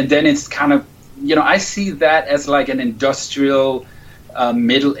 and then it's kind of I see that as like an industrial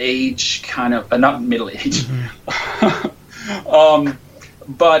middle age kind of not middle age,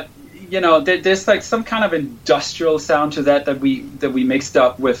 but there's like some kind of industrial sound to that we mixed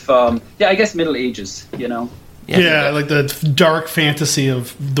up with I guess Middle Ages, Yeah, like the dark fantasy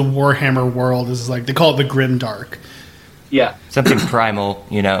of the Warhammer world is like they call it the grim dark. Yeah, something primal,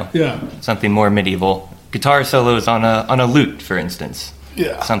 Yeah, something more medieval. Guitar solos on a lute, for instance.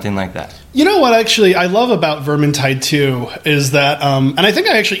 Yeah, something like that. You know what? Actually, I love about Vermintide 2 is that, and I think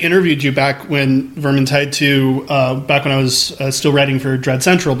I actually interviewed you back when Vermintide 2, back when I was still writing for Dread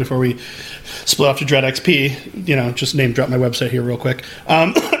Central before we split off to Dread XP. Just name drop my website here real quick.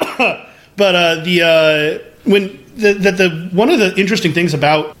 But one of the interesting things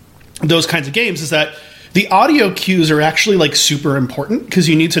about those kinds of games is that the audio cues are actually like super important, because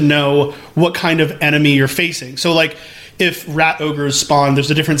you need to know what kind of enemy you're facing. So like, if rat ogres spawn,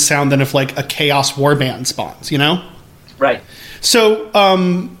 there's a different sound than if like a chaos warband spawns, Right. So,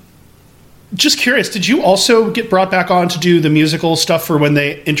 just curious, did you also get brought back on to do the musical stuff for when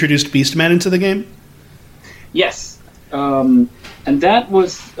they introduced Beastman into the game? Yes. And that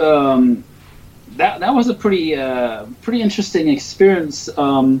was that was a pretty interesting experience.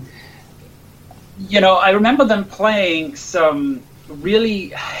 I remember them playing some really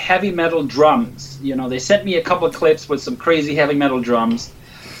heavy metal drums. They sent me a couple of clips with some crazy heavy metal drums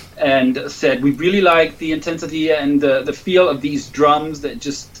and said, we really like the intensity and the feel of these drums that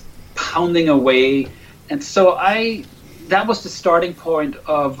just pounding away. And so that was the starting point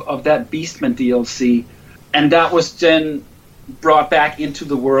of that Beastman DLC. And that was then brought back into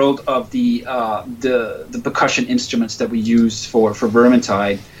the world of the percussion instruments that we use for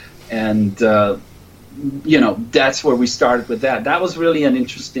Vermintide. And that's where we started with that. That was really an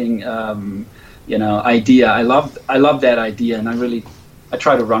interesting, idea. I love that idea, and I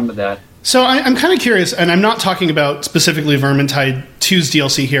try to run with that. So I'm kind of curious, and I'm not talking about specifically Vermintide 2's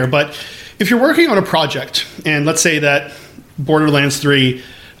DLC here, but if you're working on a project, and let's say that Borderlands 3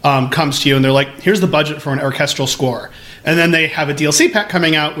 comes to you, and they're like, here's the budget for an orchestral score. And then they have a DLC pack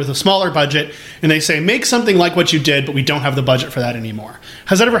coming out with a smaller budget, and they say, make something like what you did, but we don't have the budget for that anymore.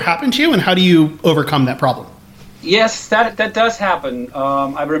 Has that ever happened to you, and how do you overcome that problem? Yes, that does happen.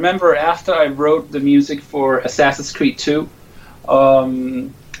 I remember after I wrote the music for Assassin's Creed 2,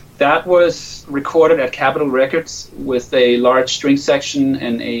 that was recorded at Capitol Records with a large string section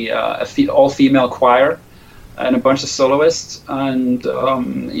and a all-female choir and a bunch of soloists, and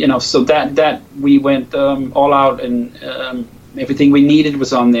so that we went all out, and everything we needed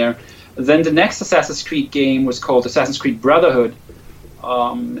was on there. Then the next Assassin's Creed game was called Assassin's Creed Brotherhood,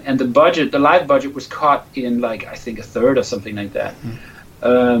 and the live budget was cut in I think a third or something like that.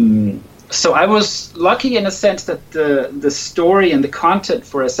 So I was lucky in a sense that the story and the content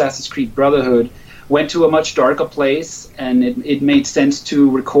for Assassin's Creed Brotherhood went to a much darker place, and it made sense to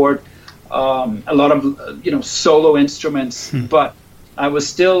record a lot of solo instruments, but I was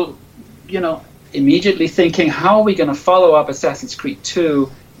still immediately thinking, how are we going to follow up Assassin's Creed 2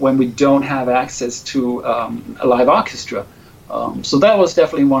 when we don't have access to a live orchestra. So that was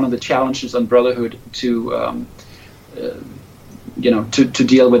definitely one of the challenges on Brotherhood to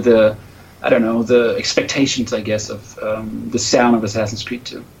deal with the expectations, I guess, of the sound of Assassin's Creed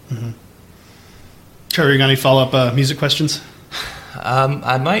 2. Mm-hmm. Trevor, you got any follow-up music questions?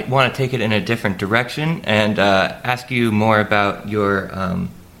 I might want to take it in a different direction and ask you more about your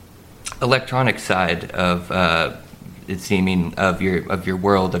electronic side of it's seeming of your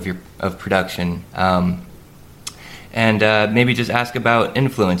world of production, and maybe just ask about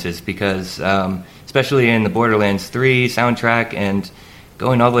influences, because especially in the Borderlands 3 soundtrack and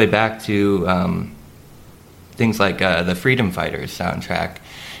going all the way back to things like the Freedom Fighters soundtrack,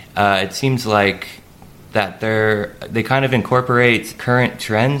 it seems like that they kind of incorporate current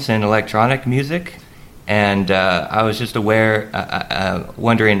trends in electronic music, and I was just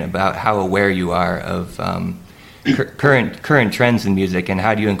wondering about how aware you are of current trends in music, and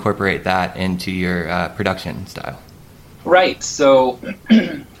how do you incorporate that into your production style? Right. So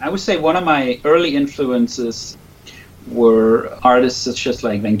I would say one of my early influences were artists such as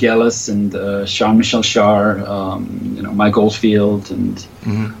like Vangelis and Jean-Michel Jarre, Mike Oldfield, and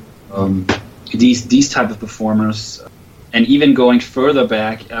these type of performers. And even going further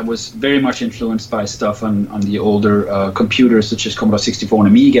back, I was very much influenced by stuff on the older computers, such as Commodore 64 and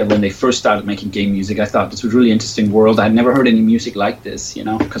Amiga. When they first started making game music, I thought this was a really interesting world. I had never heard any music like this,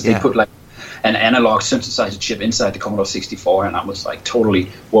 because they put like an analog synthesizer chip inside the Commodore 64, and I was like totally,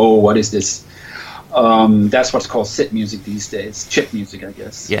 whoa, what is this? That's what's called SIT music these days, chip music, I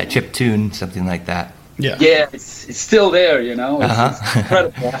guess. Yeah, chip tune, something like that. Yeah, it's still there, It's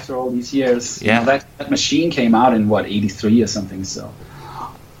incredible after all these years. Yeah. That machine came out in, 83 or something, so...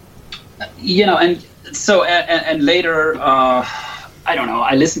 and later, I don't know,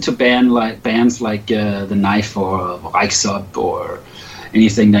 I listened to bands like The Knife or Reichsub or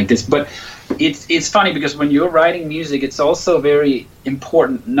anything like this, but it's funny because when you're writing music, it's also very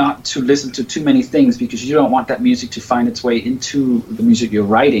important not to listen to too many things, because you don't want that music to find its way into the music you're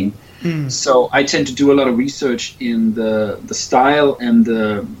writing. So I tend to do a lot of research in the style and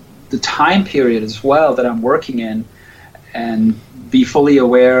the time period as well that I'm working in, and be fully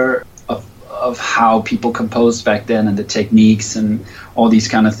aware of how people composed back then and the techniques and all these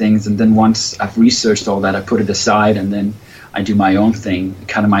kind of things. And then once I've researched all that, I put it aside, and then I do my own thing,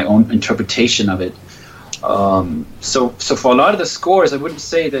 kind of my own interpretation of it. So for a lot of the scores, I wouldn't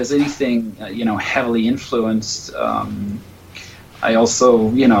say there's anything heavily influenced. I also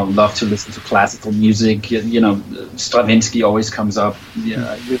love to listen to classical music. Stravinsky always comes up.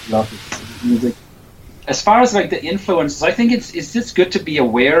 I really love his music. As far as like the influences, I think it's just good to be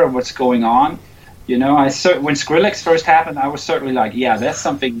aware of what's going on. When Skrillex first happened, I was certainly like, yeah, that's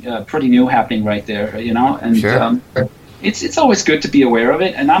something pretty new happening right there. And sure. It's always good to be aware of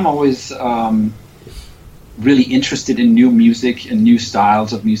it, and I'm always really interested in new music and new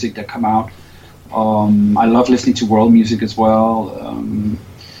styles of music that come out. I love listening to world music as well.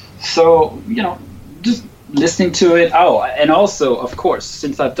 Just listening to it. Oh, and also, of course,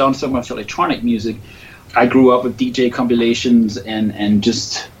 since I've done so much electronic music, I grew up with DJ compilations and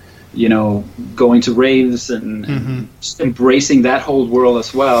just, going to raves and just embracing that whole world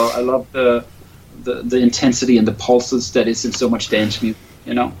as well. I love the intensity and the pulses that is in so much dance music,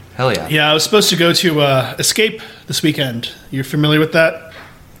 Hell yeah. Yeah, I was supposed to go to Escape this weekend. You're familiar with that?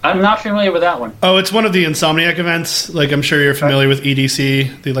 I'm not familiar with that one. Oh, it's one of the Insomniac events. Like, I'm sure you're familiar with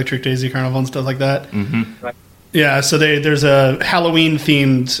EDC, the Electric Daisy Carnival and stuff like that. Mm-hmm. Right. Yeah, so there's a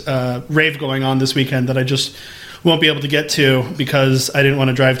Halloween-themed rave going on this weekend that I just won't be able to get to because I didn't want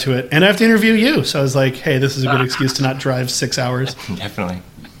to drive to it. And I have to interview you, so I was like, hey, this is a good excuse to not drive 6 hours. Definitely.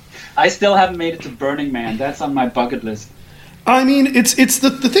 I still haven't made it to Burning Man. That's on my bucket list. I mean, it's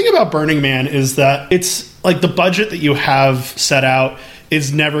the thing about Burning Man is that it's like the budget that you have set out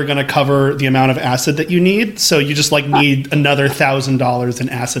is never going to cover the amount of acid that you need. So you just need another $1,000 in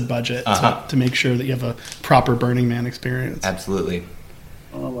acid budget to make sure that you have a proper Burning Man experience. Absolutely.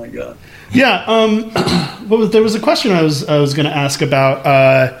 Oh my God. Yeah. There was a question I was going to ask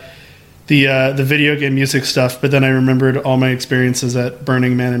about the video game music stuff, but then I remembered all my experiences at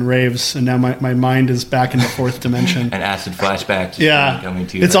Burning Man and raves, and now my mind is back in the fourth dimension. An acid flashback. Coming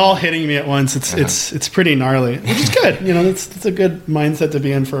to you. It's all hitting me at once. It's pretty gnarly, which is good. It's a good mindset to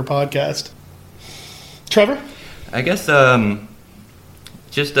be in for a podcast. Trevor? I guess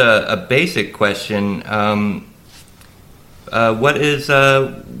just a basic question. What is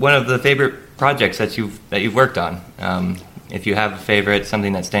one of the favorite projects that you've worked on? If you have a favorite,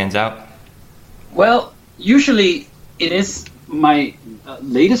 something that stands out. Well, usually it is my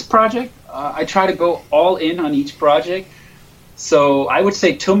latest project. I try to go all in on each project. So I would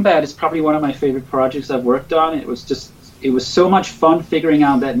say Tumbad is probably one of my favorite projects I've worked on. It was so much fun figuring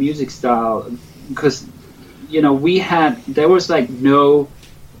out that music style, because there was like no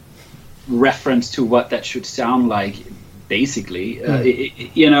reference to what that should sound like, basically.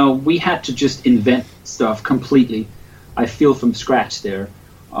 We had to just invent stuff completely, I feel, from scratch there.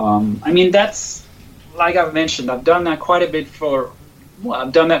 That's, like I've mentioned, I've done that quite a bit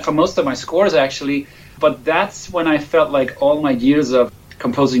I've done that for most of my scores, actually, but that's when I felt like all my years of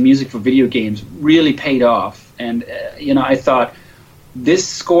composing music for video games really paid off. And, I thought, this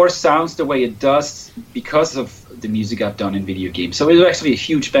score sounds the way it does because of the music I've done in video games. So it was actually a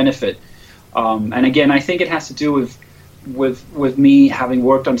huge benefit. And again, I think it has to do with me having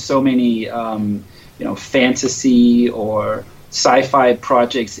worked on so many, fantasy or sci-fi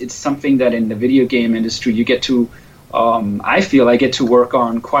projects. It's something that in the video game industry you get to, I feel I get to work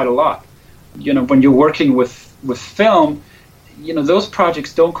on quite a lot. When you're working with film, those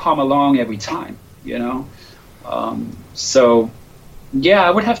projects don't come along every time, So, yeah,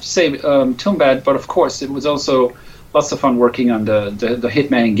 I would have to say Tumbad, but of course it was also lots of fun working on the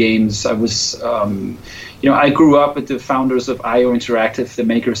Hitman games. I was, I grew up with the founders of IO Interactive, the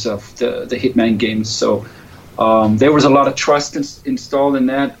makers of the Hitman games, so there was a lot of trust installed in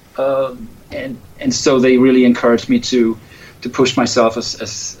that, and so they really encouraged me to push myself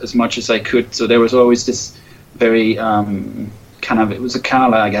as much as I could. So there was always this very it was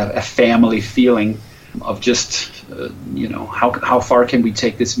like a family feeling of just how far can we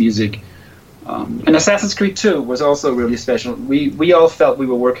take this music. And Assassin's Creed 2 was also really special. We all felt we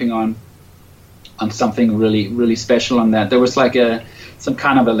were working on something really, really special on that. There was like some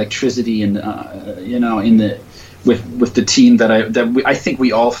kind of electricity in with the team that I think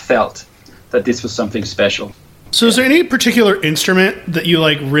we all felt that this was something special. So is there any particular instrument that you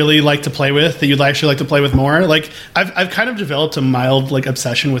really like to play with, that you'd actually like to play with more? Like I've kind of developed a mild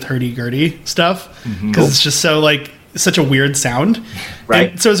obsession with hurdy-gurdy stuff, because it's just so such a weird sound.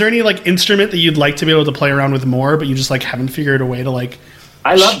 Right. And so is there any instrument that you'd like to be able to play around with more, but you just haven't figured a way to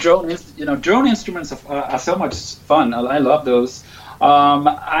I love drone instruments are so much fun. I love those.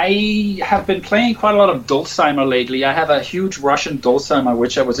 I have been playing quite a lot of dulcimer lately. I have a huge Russian dulcimer,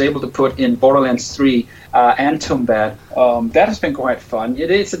 which I was able to put in Borderlands 3 and Tumbad. That has been quite fun.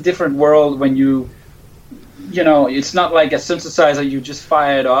 It's a different world when it's not like a synthesizer. You just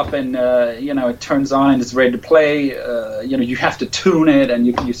fire it up and, it turns on and it's ready to play. You have to tune it, and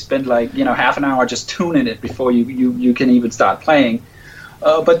you spend half an hour just tuning it before you can even start playing.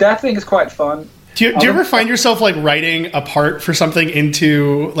 But that thing is quite fun. Do you ever find yourself writing a part for something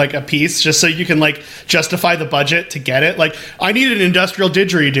into a piece just so you can justify the budget to get it? I need an industrial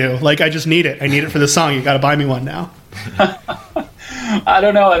didgeridoo. I just need it. I need it for the song. You got to buy me one now. I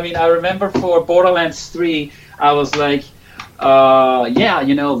don't know. I remember for Borderlands 3, I was lap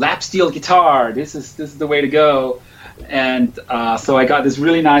steel guitar. This is the way to go. And so I got this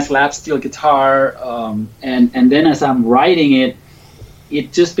really nice lap steel guitar. And then as I'm writing it,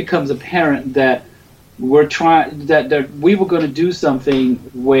 it just becomes apparent that that we were going to do something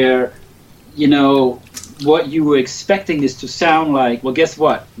where, what you were expecting this to sound like. Well, guess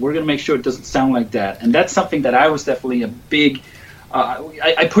what? We're going to make sure it doesn't sound like that. And that's something that I was definitely a big.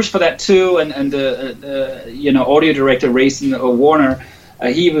 I pushed for that too, and the audio director Rayson Warner,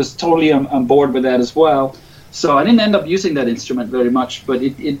 he was totally on board with that as well. So I didn't end up using that instrument very much, but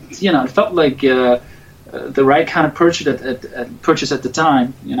it felt like the right kind of purchase at the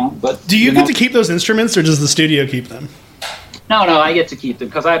time, But do you get to keep those instruments, or does the studio keep them? No, I get to keep them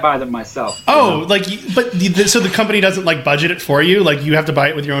because I buy them myself. Oh, so the company doesn't budget it for you? You have to buy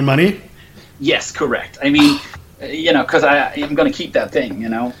it with your own money? Yes, correct. Because I am going to keep that thing,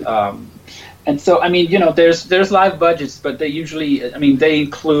 And so, there's live budgets, but they usually, they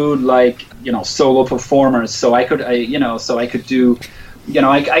include solo performers. So I could do.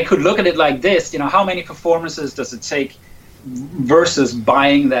 I could look at it like this. How many performances does it take versus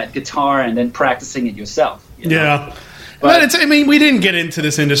buying that guitar and then practicing it yourself? Yeah. But we didn't get into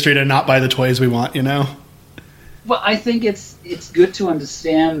this industry to not buy the toys we want, Well, I think it's good to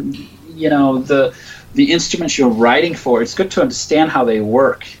understand, the instruments you're writing for. It's good to understand how they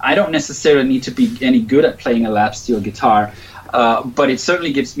work. I don't necessarily need to be any good at playing a lap steel guitar, but it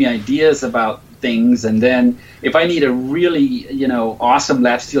certainly gives me ideas about things. And then if I need a really awesome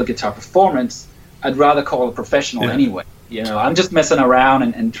lap steel guitar performance, I'd rather call a professional anyway. I'm just messing around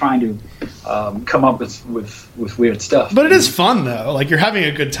and trying to come up with weird stuff. But it is fun though. You're having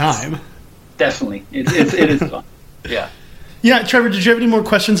a good time. Definitely, it is fun. Yeah. Yeah, Trevor, did you have any more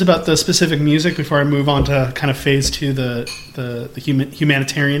questions about the specific music before I move on to kind of phase 2, the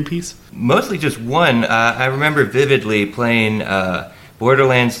humanitarian piece? Mostly just one. I remember vividly playing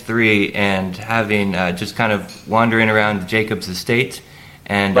Borderlands 3 and having just kind of wandering around Jacob's estate,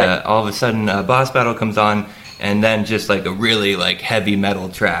 and all of a sudden a boss battle comes on, and then just like a really like heavy metal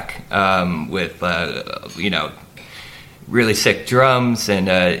track with really sick drums and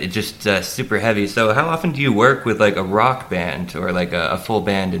it just super heavy. So how often do you work with like a rock band or like a full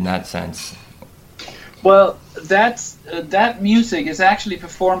band in that sense? Well, that music is actually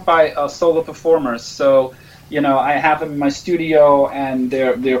performed by solo performers. So, I have them in my studio, and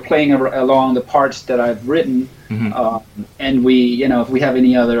they're playing along the parts that I've written. Mm-hmm. And we, if we have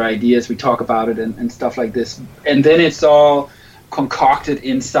any other ideas, we talk about it and stuff like this. And then it's all concocted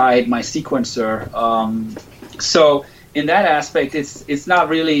inside my sequencer. So in that aspect, it's not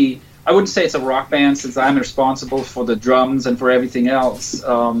really. I wouldn't say it's a rock band, since I'm responsible for the drums and for everything else.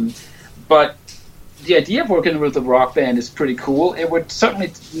 But the idea of working with a rock band is pretty cool. It would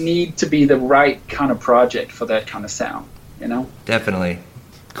certainly need to be the right kind of project for that kind of sound, Definitely.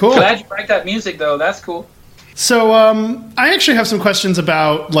 Cool. Glad you like that music, though. That's cool. So I actually have some questions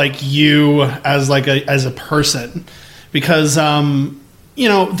about like you as a person, because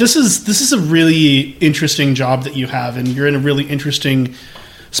this is a really interesting job that you have, and you're in a really interesting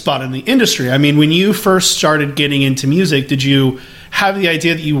spot in the industry. I mean, when you first started getting into music, did you have the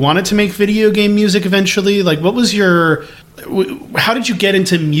idea that you wanted to make video game music eventually? Like, what was how did you get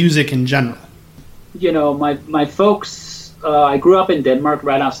into music in general? My folks, I grew up in Denmark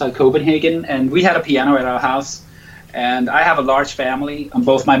right outside Copenhagen, and we had a piano at our house. And I have a large family on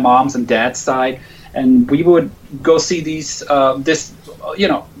both my mom's and dad's side, and we would go see we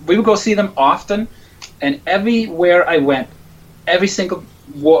would go see them often, and everywhere I went,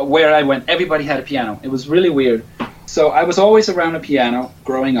 where I went, everybody had a piano. It was really weird. So I was always around a piano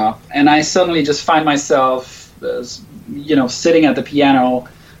growing up, and I suddenly just find myself, sitting at the piano,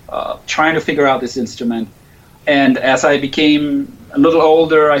 trying to figure out this instrument. And as I became a little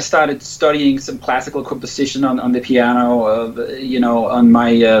older, I started studying some classical composition on the piano, on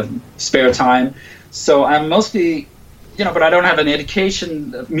my spare time. So I'm mostly, but I don't have an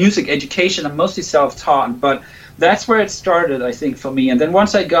music education. I'm mostly self-taught, but that's where it started, I think, for me. And then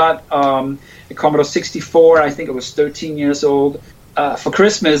once I got a Commodore 64, I think I was 13 years old, for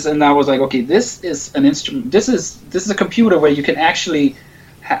Christmas, and I was like, okay, this is an instrument. This is a computer where you can actually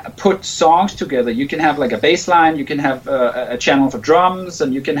put songs together. You can have like a bass line, you can have a channel for drums,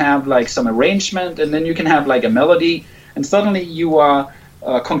 and you can have like some arrangement, and then you can have like a melody, and suddenly you are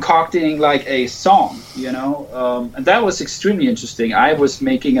concocting like a song, and that was extremely interesting. I was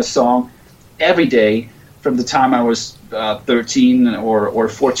making a song every day from the time I was 13 or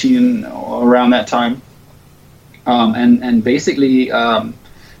 14, or around that time, and basically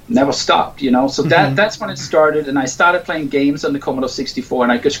never stopped, So that's when it started, and I started playing games on the Commodore 64,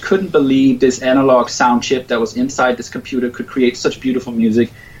 and I just couldn't believe this analog sound chip that was inside this computer could create such beautiful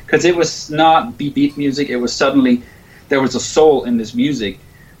music, because it was not beat music. It was suddenly, there was a soul in this music,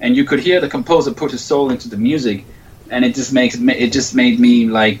 and you could hear the composer put his soul into the music, and it just made me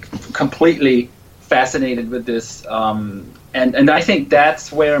like completely fascinated with this, and I think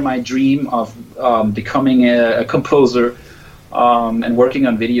that's where my dream of becoming a composer and working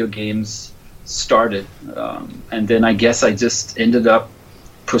on video games started, and then I guess I just ended up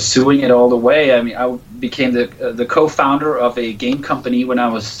pursuing it all the way. I mean, I became the co-founder of a game company when I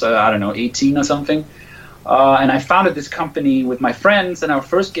was 18 or something, and I founded this company with my friends, and our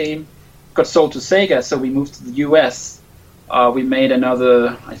first game got sold to Sega, so we moved to the US. We made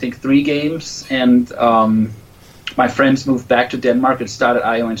another, I think, 3 games, and my friends moved back to Denmark and started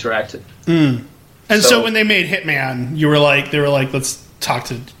IO Interactive. And so when they made Hitman, they were like, let's talk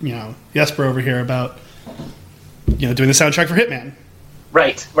to Jesper over here about doing the soundtrack for Hitman.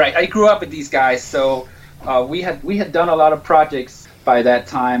 Right. I grew up with these guys, so we had done a lot of projects by that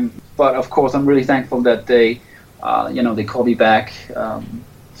time. But of course, I'm really thankful that they they called me back.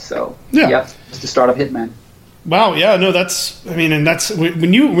 So it's the start of Hitman. Wow, yeah, no, that's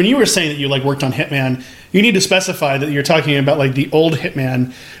when you were saying that you like worked on Hitman, you need to specify that you're talking about like the old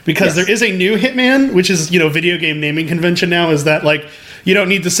Hitman, because there is a new Hitman, which is video game naming convention now, is that like you don't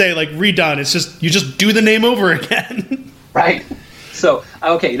need to say like redone, it's just you just do the name over again. Right. So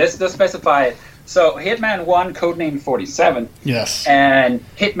okay, let's specify it. So Hitman 1, Codename 47. Yes. And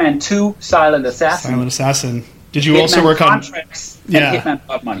Hitman 2, Silent Assassin. Did you Hitman also work on Contracts and Hitman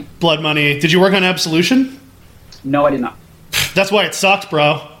Blood Money? Blood Money. Did you work on Absolution? No, I did not. That's why it sucked,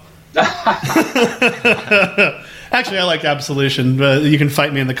 bro. Actually, I liked Absolution, but you can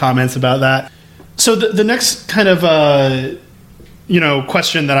fight me in the comments about that. So the next kind of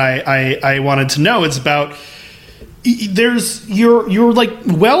question that I wanted to know is about. You're like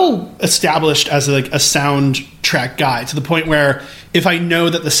well established as a soundtrack guy to the point where if I know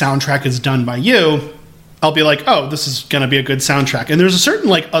that the soundtrack is done by you, I'll be like, oh, this is going to be a good soundtrack. And there's a certain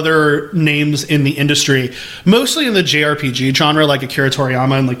like other names in the industry, mostly in the JRPG genre, like Akira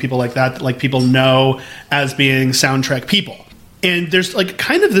Toriyama and like people like that like people know as being soundtrack people. And there's like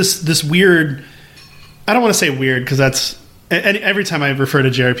kind of this weird, I don't want to say weird because that's, and every time I refer to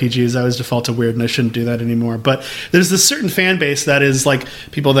JRPGs, I always default to weird, and I shouldn't do that anymore. But there's this certain fan base that is like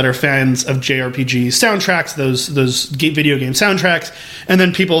people that are fans of JRPG soundtracks, those video game soundtracks, and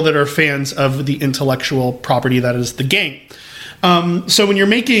then people that are fans of the intellectual property that is the game. So when you're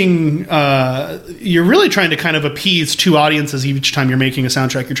making, you're really trying to kind of appease two audiences each time you're making a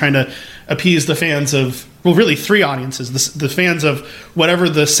soundtrack. You're trying to appease the fans of, well, really three audiences. The fans of whatever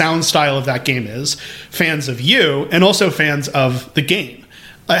the sound style of that game is, fans of you, and also fans of the game.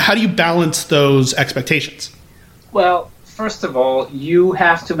 How do you balance those expectations? Well, first of all, you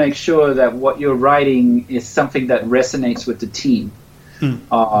have to make sure that what you're writing is something that resonates with the team.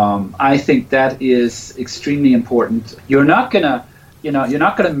 I think that is extremely important. You're not gonna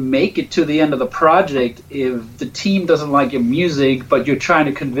make it to the end of the project if the team doesn't like your music, but you're trying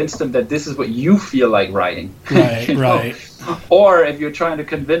to convince them that this is what you feel like writing. Right, right. Or if you're trying to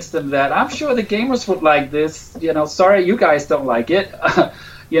convince them that I'm sure the gamers would like this, sorry you guys don't like it.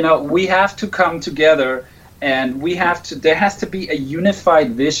 We have to come together, and there has to be a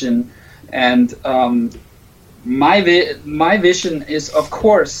unified vision, and my vision is, of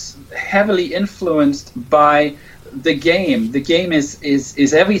course, heavily influenced by the game. The game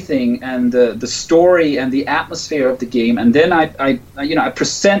is everything, and the story and the atmosphere of the game. And then I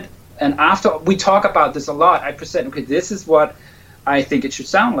present, and after we talk about this a lot, I present, okay, this is what I think it should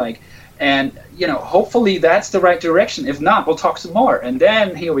sound like. And, hopefully that's the right direction. If not, we'll talk some more. And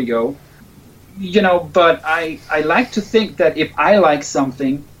then here we go. But I like to think that if I like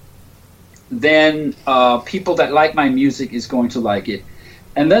something, then people that like my music is going to like it.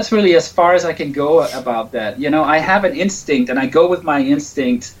 And that's really as far as I can go about that. I have an instinct, and I go with my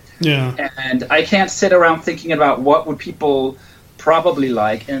instinct. Yeah. And I can't sit around thinking about what would people probably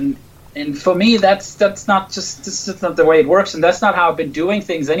like. And for me, that's not the way it works. And that's not how I've been doing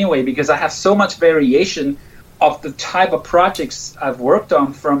things anyway, because I have so much variation of the type of projects I've worked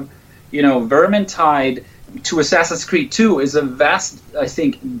on, from, Vermintide to Assassin's Creed 2 is a vast, I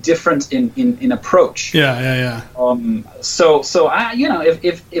think, difference in approach. Yeah. So I,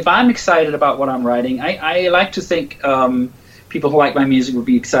 if I'm excited about what I'm writing, I like to think people who like my music would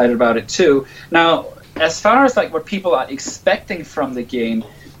be excited about it too. Now, as far as like what people are expecting from the game,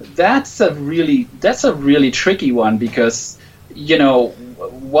 that's a really tricky one, because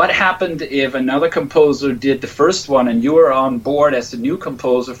what happened if another composer did the first one and you were on board as the new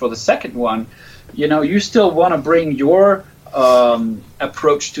composer for the second one? You still want to bring your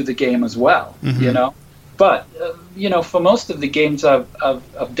approach to the game as well, But, for most of the games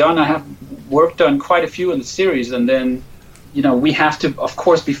I've done, I have worked on quite a few in the series, and then, we have to, of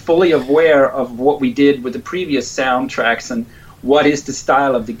course, be fully aware of what we did with the previous soundtracks and what is the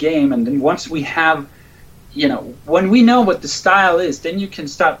style of the game. And then once we have, when we know what the style is, then you can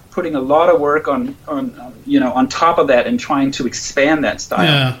start putting a lot of work on top of that and trying to expand that style.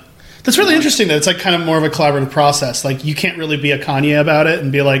 Yeah. That's really interesting that it's like kind of more of a collaborative process. Like, you can't really be a Kanye about it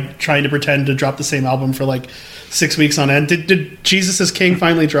and be like trying to pretend to drop the same album for like 6 weeks on end. Did Jesus is King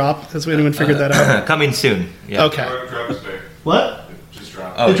finally drop? Has anyone figured that out? Coming soon. Yeah. Okay. Today. What? It just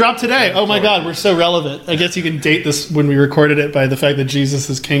dropped. It dropped today. Oh my God, we're so relevant. I guess you can date this when we recorded it by the fact that Jesus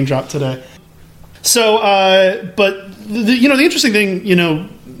is King dropped today. So, but the interesting thing,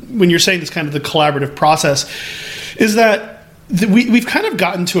 when you're saying this kind of the collaborative process, is that we've kind of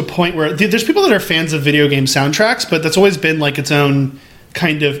gotten to a point where there's people that are fans of video game soundtracks, but that's always been like its own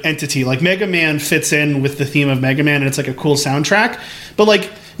kind of entity. Like Mega Man fits in with the theme of Mega Man, and it's like a cool soundtrack. But like,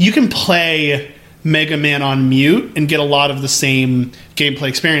 you can play Mega Man on mute and get a lot of the same gameplay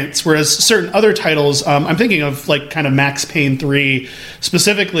experience. Whereas certain other titles, I'm thinking of like kind of Max Payne 3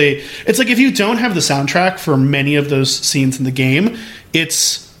 specifically, it's like if you don't have the soundtrack for many of those scenes in the game,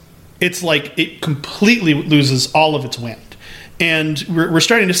 it's like it completely loses all of its wind. And we're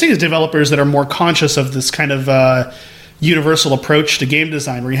starting to see as developers that are more conscious of this kind of universal approach to game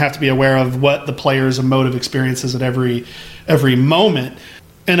design, where you have to be aware of what the player's emotive experience is at every moment.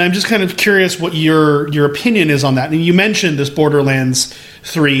 And I'm just kind of curious what your opinion is on that. And you mentioned this Borderlands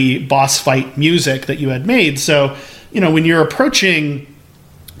 3 boss fight music that you had made. So, when you're approaching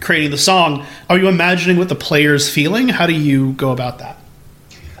creating the song, are you imagining what the player's feeling? How do you go about that?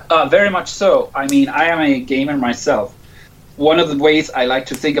 Very much so. I mean, I am a gamer myself. one of the ways I like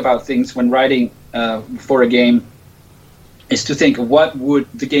to think about things when writing for a game is to think what would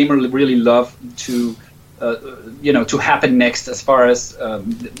the gamer really love to to happen next as far as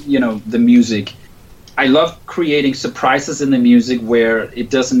the music. I love creating surprises in the music where it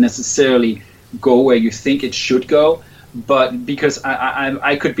doesn't necessarily go where you think it should go, but because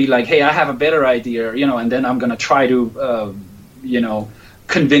I could be like, hey, I have a better idea, and then I'm going to try to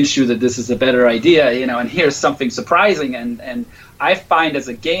convince you that this is a better idea, and here's something surprising. And I find as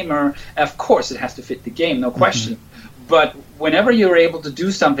a gamer, of course, it has to fit the game, no question. Mm-hmm. But whenever you're able to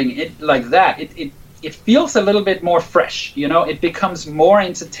do something like that, it feels a little bit more fresh. It becomes more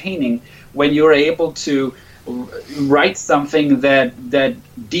entertaining when you're able to write something that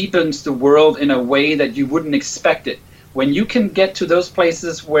deepens the world in a way that you wouldn't expect it. When you can get to those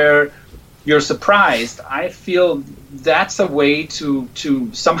places where you're surprised, I feel that's a way to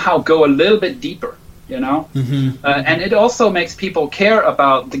somehow go a little bit deeper, Mm-hmm. And it also makes people care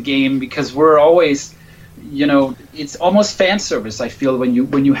about the game because we're always, it's almost fan service. I feel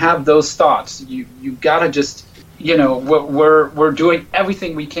when you have those thoughts, you gotta just, we're doing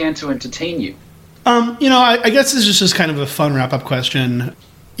everything we can to entertain you. I guess this is just kind of a fun wrap-up question.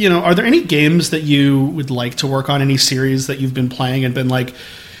 Are there any games that you would like to work on, any series that you've been playing and been like,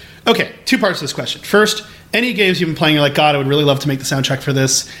 okay, two parts to this question. First, any games you've been playing, you're like, God, I would really love to make the soundtrack for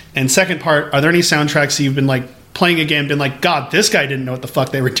this. And second part, are there any soundtracks that you've been like playing a game, been like, God, this guy didn't know what the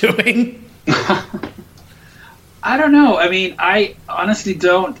fuck they were doing? I don't know. I mean, I honestly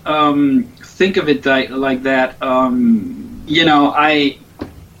don't think of it like that. I'm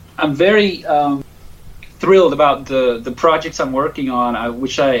very thrilled about the projects I'm working on,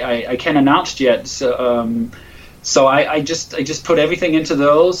 which I can't announce yet. So I just put everything into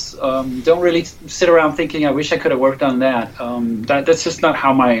those. Don't really sit around thinking I wish I could have worked on that. That's just not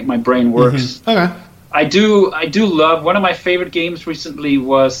how my brain works. Mm-hmm. Okay. I do love, one of my favorite games recently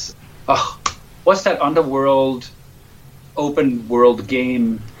was what's that Underworld open world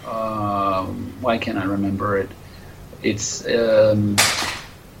game? Why can't I remember it? It's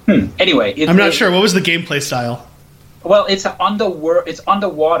anyway. I'm not sure. What was the gameplay style? Well, it's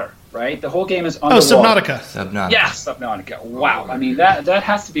underwater, right? The whole game is underwater. Oh, Subnautica. Yeah, Subnautica. Wow. I mean, that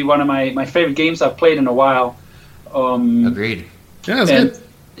has to be one of my favorite games I've played in a while. Agreed. Yeah, that's good.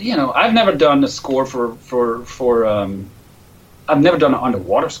 I've never done a score for I've never done an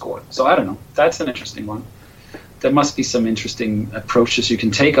underwater score, so I don't know. That's an interesting one. There must be some interesting approaches you can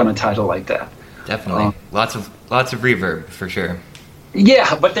take on a title like that. Definitely. Lots of reverb, for sure.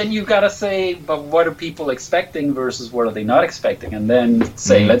 Yeah, but then you've got to say, but what are people expecting versus what are they not expecting? And then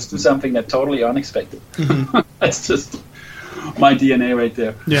say, let's do something that's totally unexpected. Mm-hmm. That's just my DNA right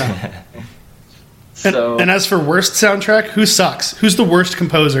there. Yeah. So, and as for worst soundtrack, who sucks? Who's the worst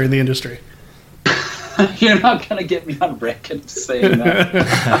composer in the industry? You're not going to get me on record saying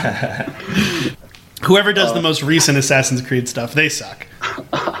that. Whoever does the most recent Assassin's Creed stuff, they suck.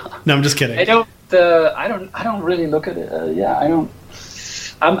 No, I'm just kidding. I don't really look at it.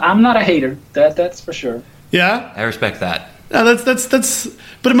 I'm not a hater. That's for sure. Yeah, I respect that. No, that's.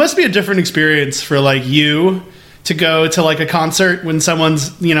 But it must be a different experience for like you to go to like a concert when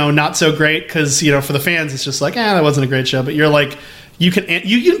someone's not so great, because for the fans it's just like that wasn't a great show. But you're like you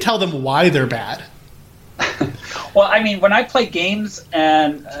can tell them why they're bad. Well, I mean, when I play games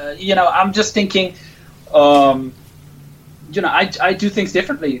and I'm just thinking, I do things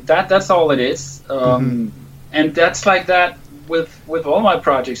differently. That's all it is, and that's like that with all my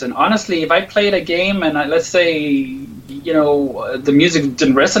projects. And honestly, if I played a game and let's say the music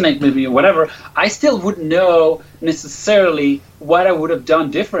didn't resonate with me or whatever, I still wouldn't know necessarily what I would have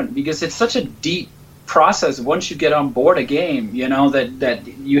done different, because it's such a deep process once you get on board a game. That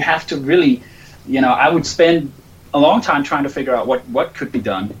you have to really, I would spend a long time trying to figure out what could be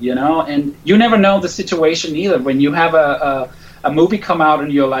done, and you never know the situation either. When you have a movie come out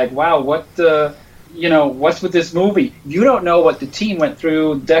and you're like, wow, what's with this movie? You don't know what the team went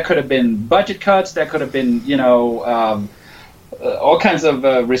through. There could have been budget cuts. There could have been, all kinds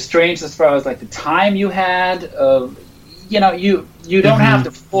of restraints as far as like the time you had. You don't have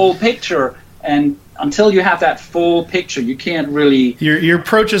the full picture, and until you have that full picture, you can't really... Your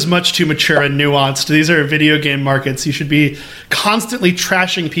approach is much too mature and nuanced. These are video game markets. You should be constantly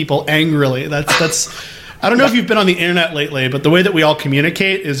trashing people angrily. That's I don't know if you've been on the internet lately, but the way that we all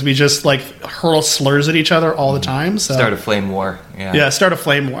communicate is we just like hurl slurs at each other all the time. So start a flame war. Yeah, start a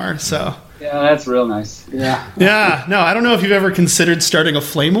flame war. So yeah, that's real nice. Yeah. Yeah. No, I don't know if you've ever considered starting a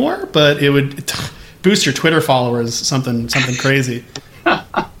flame war, but it would boost your Twitter followers something crazy.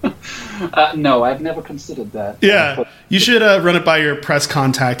 No, I've never considered that. Yeah, you should run it by your press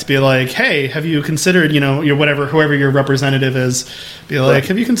contact. Be like, hey, have you considered, your whoever your representative is, be like,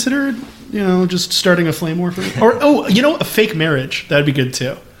 have you considered, just starting a flame war for me? Or, a fake marriage. That'd be good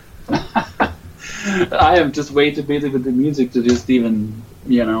too. I am just way too busy with the music to just even,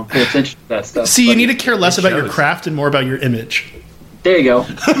 pay attention to that stuff. See, you need to care less about your craft and more about your image. There you go.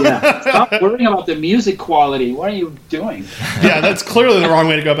 Yeah. Stop worrying about the music quality. What are you doing? Yeah, that's clearly the wrong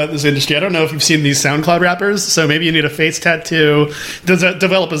way to go about this industry. I don't know if you've seen these SoundCloud rappers, so maybe you need a face tattoo,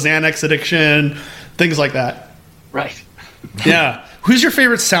 develop a Xanax addiction, things like that. Right. Yeah. Who's your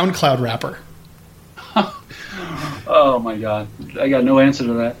favorite SoundCloud rapper? Oh my God, I got no answer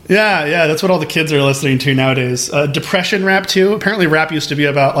to that. Yeah, that's what all the kids are listening to nowadays. Depression rap too. Apparently, rap used to be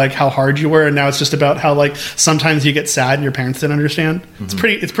about like how hard you were, and now it's just about how like sometimes you get sad and your parents didn't understand.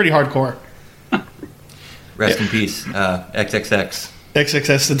 Mm-hmm. It's pretty hardcore. Rest in peace, XXX.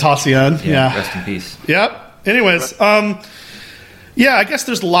 XXXTentacion. Yeah. Rest in peace. Yep. Anyways, yeah, I guess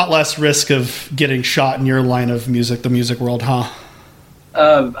there's a lot less risk of getting shot in your line of music, the music world, huh?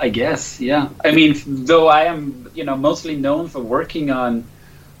 I guess, yeah. I mean, though I am, mostly known for working on,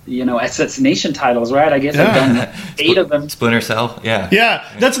 assassination titles, right? I guess I've done 8 of them. Splinter Cell, yeah. Yeah,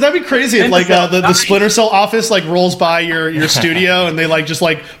 that'd be crazy if like the Splinter Cell office like rolls by your studio and they like just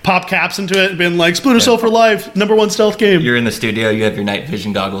like pop caps into it and been like Splinter Cell for life, #1 stealth game. You're in the studio, you have your night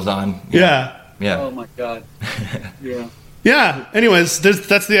vision goggles on. Yeah. Oh my God. Yeah. Yeah. Anyways,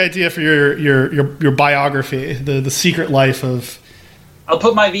 that's the idea for your biography, the secret life of. I'll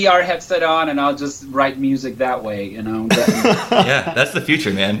put my VR headset on and I'll just write music that way, Yeah, that's the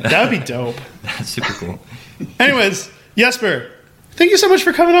future, man. That would be dope. That's super cool. Anyways, Jesper, thank you so much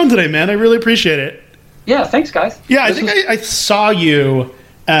for coming on today, man. I really appreciate it. Yeah, thanks, guys. Yeah, I think I saw you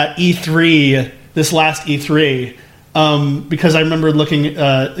at E3, this last E3, because I remember looking,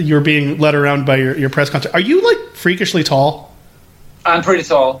 you were being led around by your press contact. Are you, like, freakishly tall? I'm pretty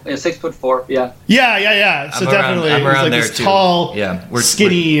tall. Yeah, 6'4", yeah. Yeah. So definitely, I'm around like there this too. tall, we're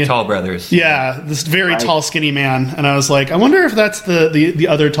skinny, we're tall brothers. Yeah, this very tall, skinny man. And I was like, I wonder if that's the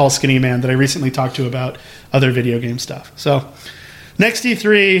other tall, skinny man that I recently talked to about other video game stuff. So next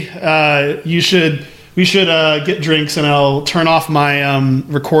E3, we should get drinks, and I'll turn off my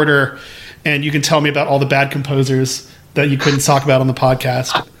recorder, and you can tell me about all the bad composers that you couldn't talk about on the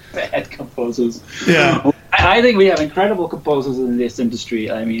podcast. Bad composers. Yeah. I think we have incredible composers in this industry.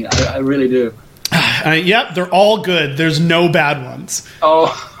 I mean, I really do. Yep, they're all good. There's no bad ones.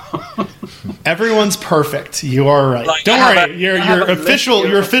 Oh. Everyone's perfect. You are right. Like, don't worry. Your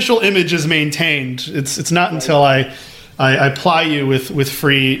official image is maintained. It's not until I ply you with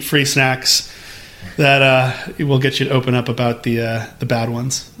free snacks that it will get you to open up about the bad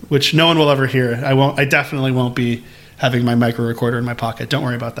ones, which no one will ever hear. I definitely won't be having my micro recorder in my pocket. Don't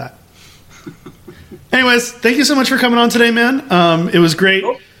worry about that. Anyways, thank you so much for coming on today, man. It was great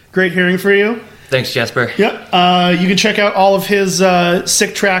hearing from you. Thanks, Jesper. Yep. You can check out all of his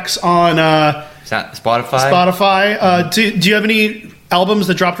sick tracks on Spotify. Do you have any albums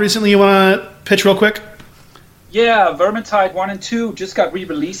that dropped recently you want to pitch real quick? Yeah, Vermintide 1 and 2 just got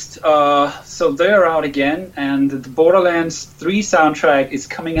re-released, so they're out again, and the Borderlands 3 soundtrack is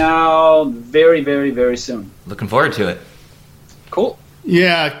coming out very, very, very soon. Looking forward to it. Cool.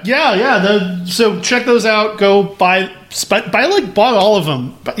 Yeah. So check those out. Go buy all of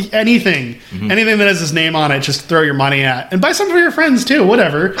them. Anything that has his name on it, just throw your money at, and buy some for your friends too.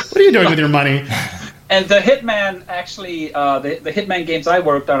 Whatever. What are you doing with your money? And the Hitman, actually, the Hitman games I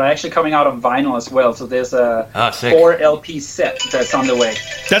worked on are actually coming out on vinyl as well. So there's a 4 LP set that's on the way.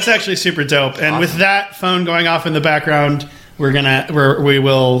 That's actually super dope. And with that phone going off in the background, we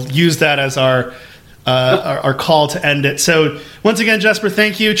will use that as our call to end it. So once again, Jesper,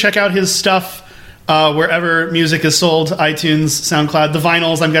 thank you. Check out his stuff wherever music is sold, iTunes, SoundCloud. The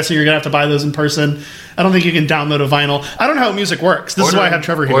vinyls, I'm guessing you're going to have to buy those in person. I don't think you can download a vinyl. I don't know how music works. This is why I have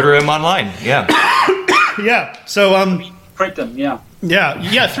Trevor here. Order them online, yeah. Yeah, so... print them, yeah.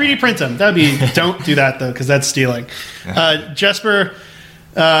 Yeah, 3D print them. Don't do that, though, because that's stealing. Jesper...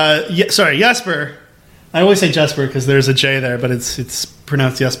 Jesper. I always say Jesper because there's a J there, but it's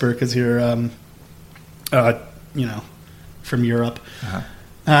pronounced Jesper because you're, from Europe.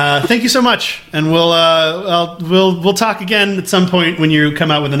 Thank you so much, and we'll talk again at some point when you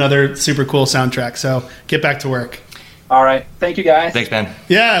come out with another super cool soundtrack. So get back to work. All right, thank you guys. Thanks, man.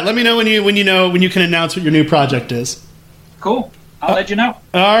 Yeah, let me know when you can announce what your new project is. Cool. I'll let you know.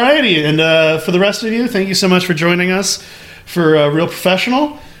 All righty, and for the rest of you, thank you so much for joining us for Real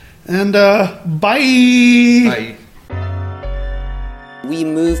Professional, and bye. We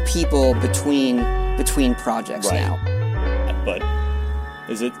move people between projects now. But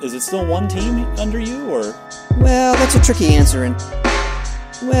Is it still one team under you, or?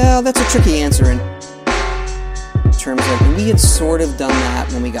 Well, that's a tricky answer, in terms of, we had sort of done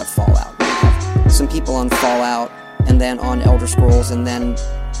that when we got Fallout. We have some people on Fallout, and then on Elder Scrolls, and then,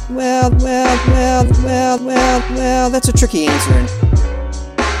 well, that's a tricky answer,